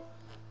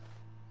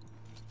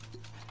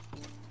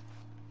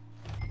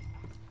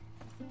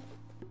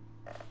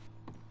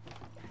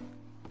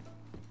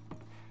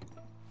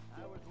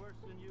 I was worse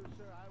than you,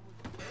 sir. I was.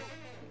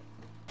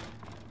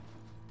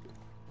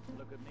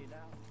 Look at me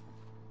now.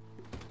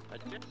 I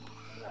did.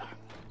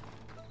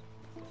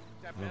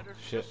 That better?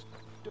 Shit. Just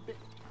a bit.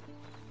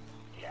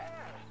 Yeah.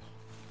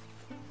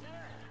 Yeah.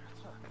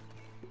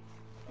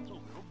 It's a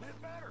little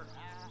bit better.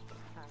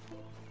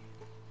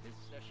 This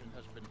session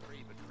has been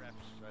free, but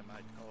perhaps I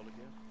might call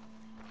again.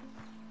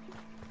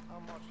 How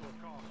much will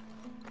it cost?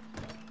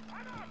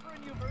 I'm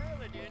offering you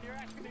virility, and you're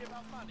asking me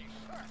about money,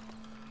 sir.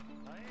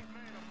 I ain't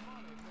made of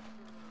money,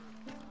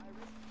 Mr.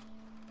 Irish.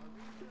 A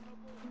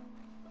reasonable.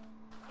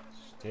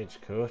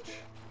 Stagecoach.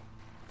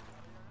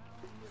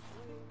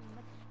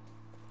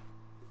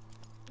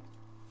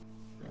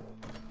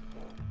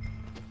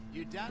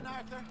 You done,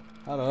 Arthur?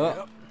 Hello.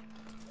 Yep.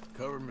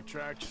 Covered my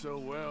tracks so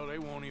well, they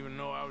won't even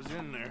know I was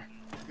in there.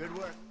 Good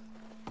work.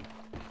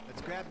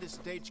 Let's grab this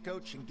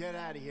stagecoach and get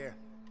out of here.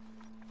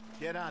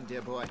 Get on,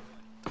 dear boy.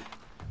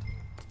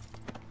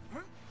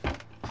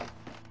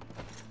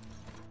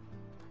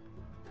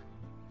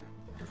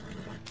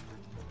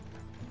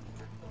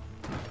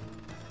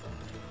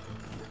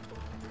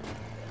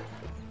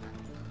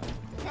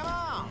 Come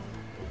on!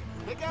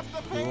 Pick up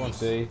the pace! You won't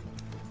see.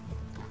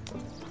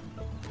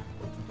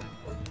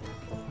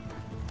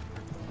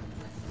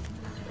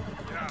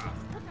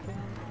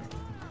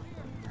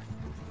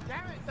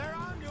 Damn it, they're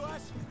on to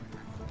us!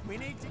 We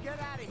need to get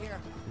out of here.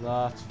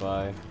 That's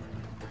fine.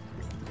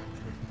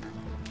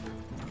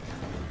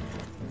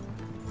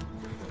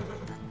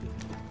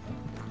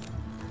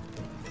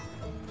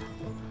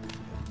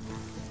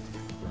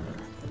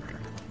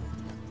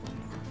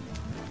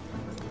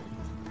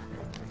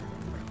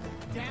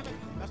 Damn it,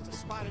 must have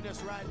spotted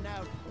us riding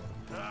out.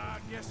 I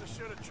guess I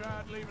should have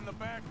tried leaving the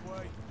back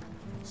way.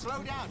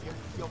 Slow down,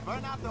 you'll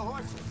burn out the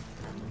horses.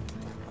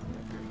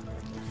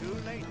 Too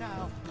late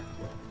now.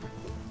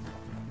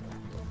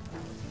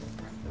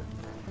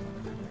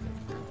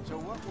 So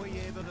what were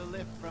you able to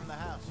lift from the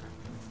house?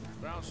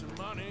 Found some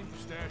money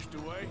stashed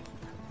away.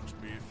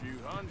 Must be a few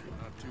hundred,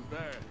 not too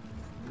bad.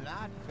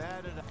 Not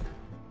bad at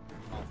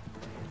all.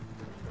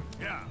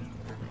 Yeah.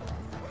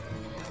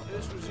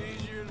 This was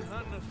easier than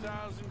hunting a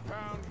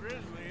 1,000-pound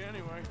grizzly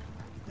anyway.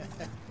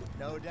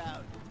 No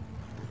doubt.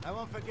 I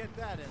won't forget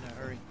that in a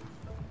hurry.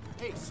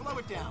 Hey, slow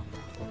it down.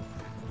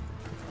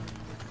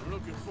 I'm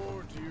looking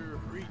forward to your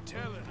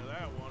retelling of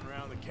that one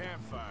around the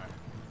campfire.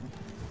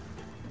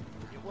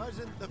 It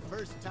wasn't the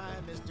first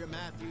time Mr.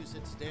 Matthews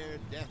had stared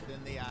death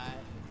in the eye.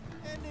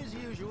 And as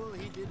usual,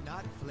 he did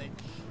not flinch.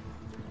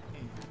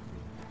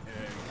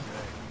 Exactly.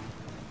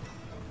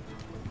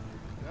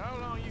 How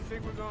long you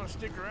think we're gonna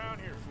stick around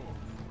here for?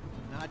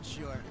 Not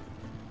sure.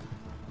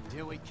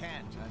 Till we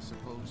can't, I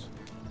suppose.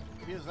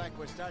 Feels like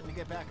we're starting to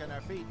get back on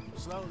our feet,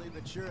 slowly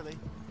but surely.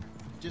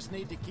 Just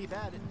need to keep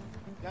at it.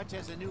 Dutch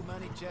has a new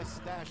money chest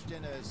stashed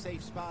in a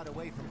safe spot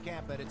away from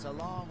camp, but it's a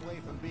long way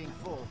from being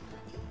full.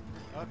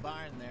 A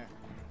barn there.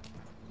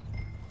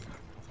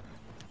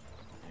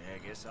 Yeah, I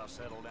guess I'll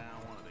settle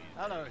down one of these.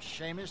 Hello,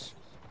 Seamus.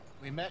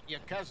 We met your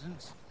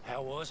cousins.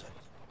 How was it?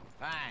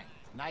 Fine.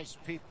 Nice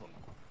people.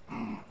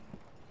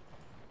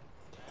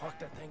 Park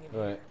that thing in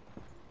Right. here.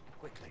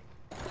 Quickly.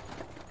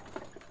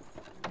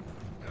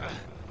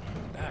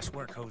 Nice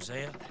work,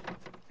 Hosea.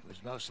 It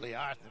was mostly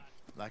Arthur.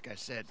 Like I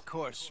said,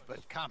 coarse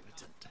but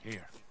competent.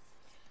 Here.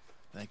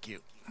 Thank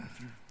you. If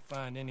you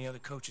find any other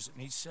coaches that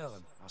need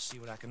selling, I'll see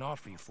what I can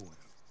offer you for them.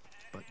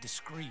 But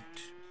discreet,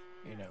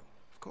 you know.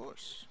 Of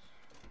course.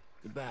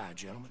 Goodbye,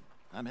 gentlemen.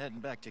 I'm heading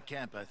back to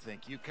camp, I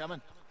think. You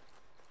coming?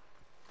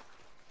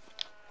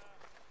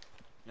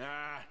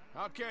 Nah,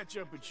 I'll catch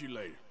up with you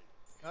later.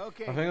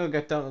 Okay. I think I'll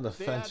get down to the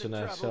Stay fence out of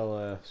and trouble.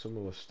 sell some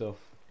of the stuff.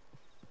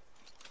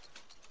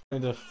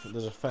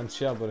 There's a fence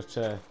here, but it's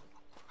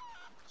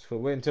for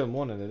wait until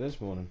morning. It is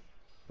morning.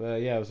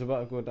 But yeah, I was about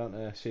to go down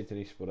to St.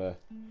 East, but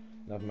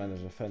never mind.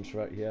 There's a fence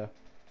right here.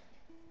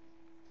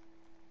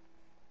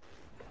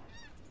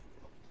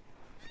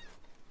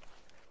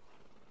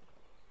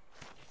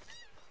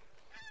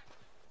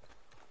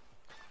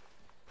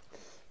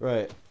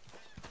 Right.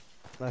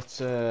 Let's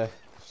sell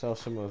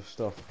some of the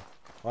stuff.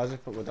 Why does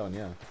it put me down?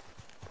 Yeah.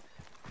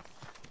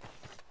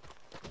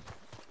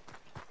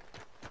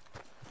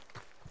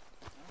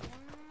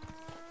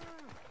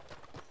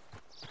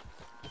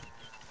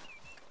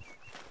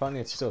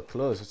 Apparently it's still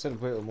closed. It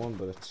said wait till 1,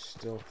 but it's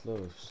still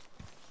closed.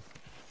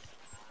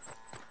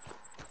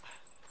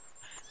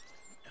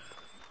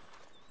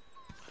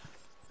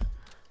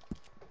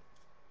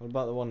 What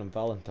about the one in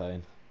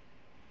Valentine?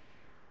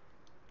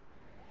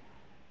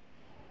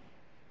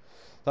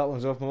 That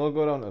one's open. We'll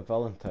go down to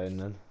Valentine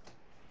then.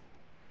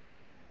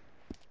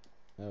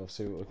 Yeah, we'll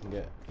see what we can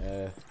get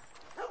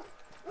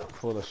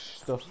for the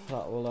stuff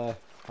that we'll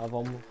have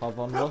on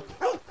look.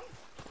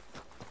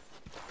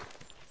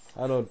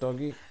 Hello,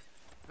 doggy.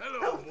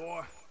 Hello,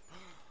 boy.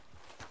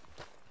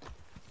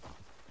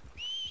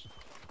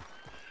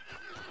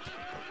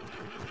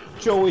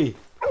 Joey.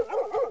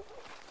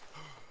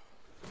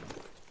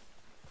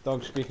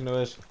 Dog speaking to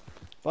us.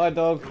 Bye,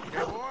 dog.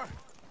 Okay, boy.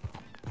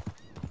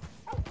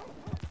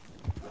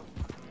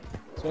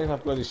 So we can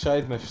have bloody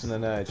side mission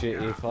in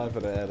GTA 5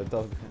 with the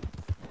dog.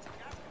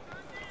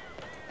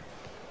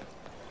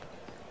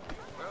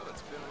 Well,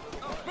 it's been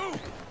a little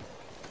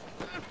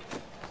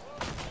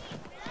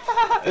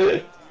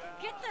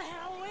Get the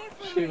hell away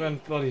from She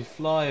went bloody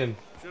flying.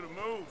 Should have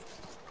moved.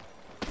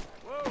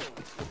 Whoa,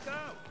 look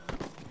out.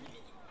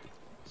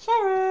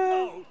 Sorry.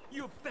 Oh,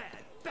 you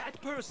bad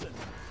person.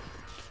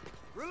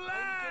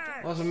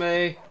 Relax. Wasn't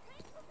me.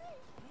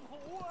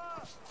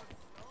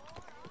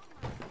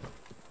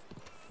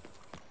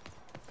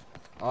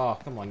 Oh,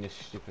 come on, you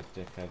stupid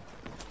dickhead.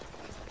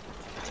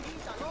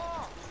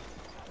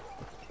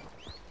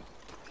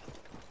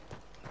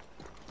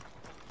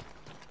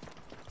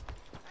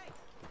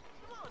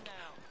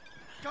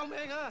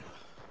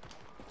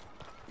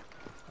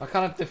 I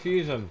cannot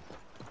defuse him.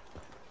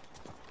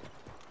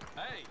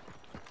 Hey.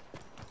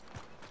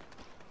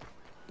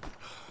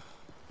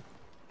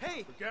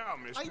 Hey, Look out,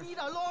 mister. I need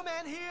a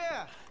lawman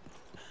here.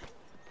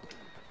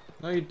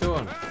 No, you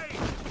don't. Hey.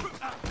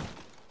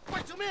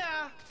 Wait to me,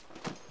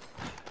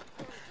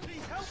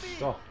 please help me.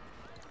 Stop.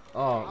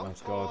 Oh my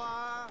god.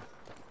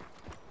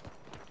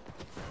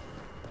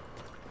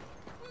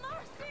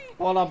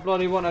 All I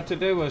bloody wanted to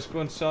do was go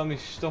and sell me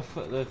stuff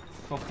at the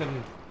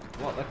fucking,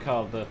 what they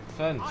call the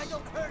fence. I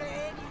don't hurt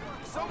anyone.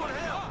 Someone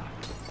help.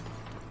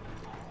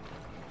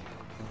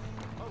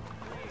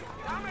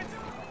 Damn it.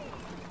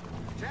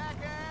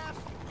 Jackass.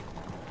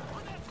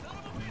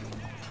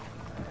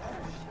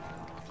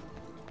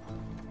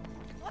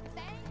 What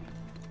the?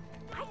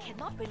 I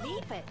cannot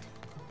believe it.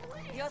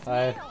 Dios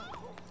Hi. mío.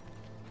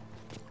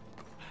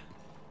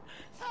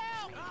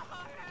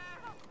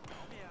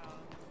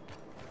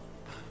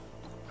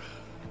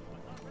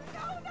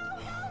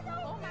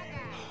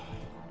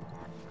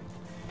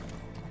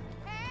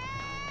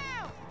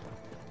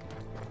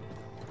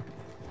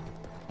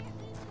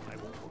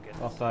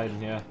 Offside in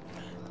here.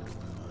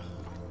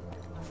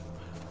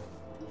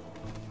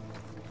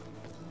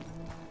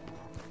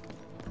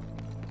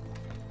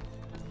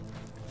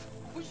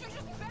 We should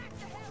just back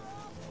the hell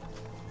off.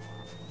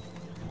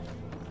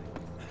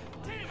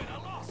 Damn it, I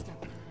lost him.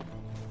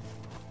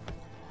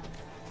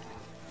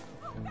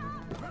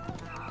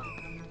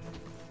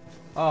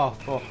 Oh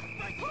fuck.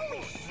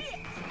 Holy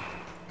shit!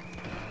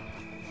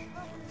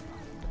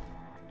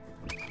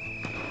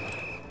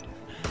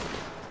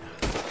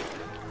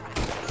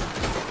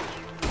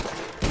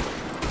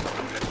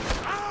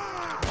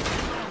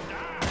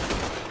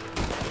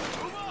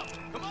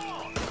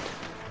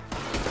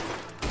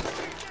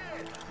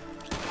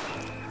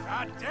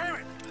 God damn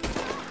it.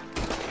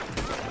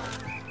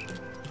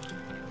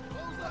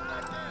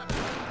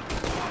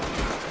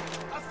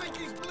 I think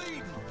he's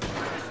bleeding.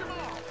 Finish him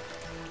off.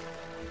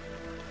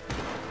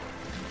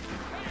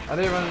 Are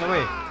they running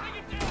away?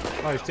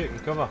 Oh, he's taking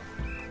cover.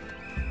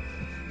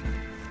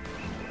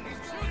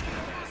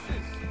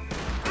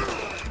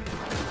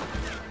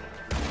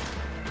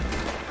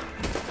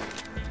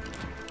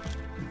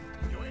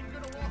 You ain't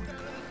gonna walk out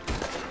of this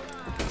alive.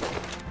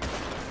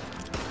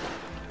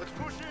 Let's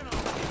push in on him.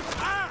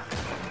 Ah!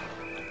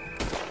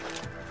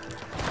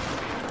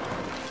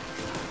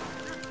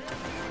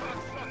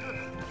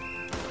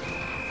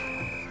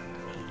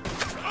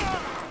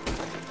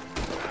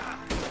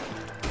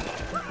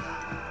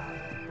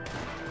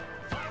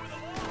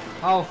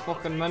 How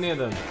fucking many of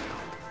them?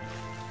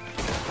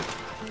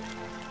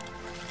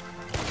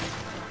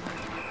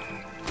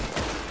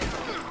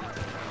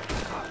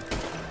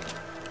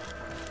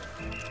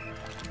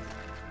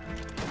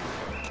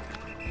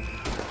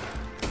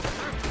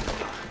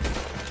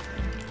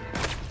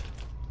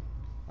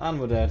 And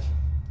we're dead.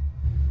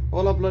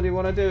 All I bloody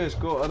want to do is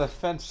go to the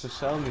fence to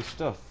sell me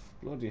stuff.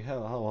 Bloody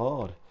hell, how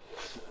hard.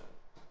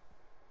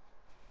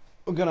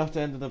 We're gonna have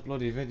to end the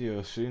bloody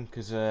video soon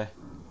because it's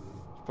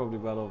probably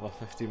well over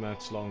 50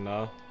 minutes long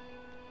now.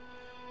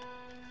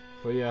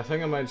 But yeah, I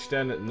think I might just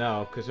end it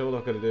now because all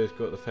I've got to do is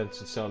go to the fence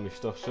and sell me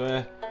stuff.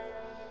 So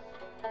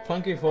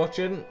thank you for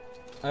watching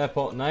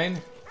Airport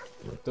 9.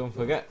 Don't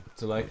forget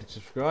to like and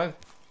subscribe.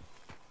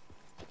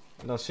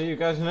 And I'll see you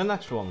guys in the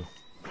next one.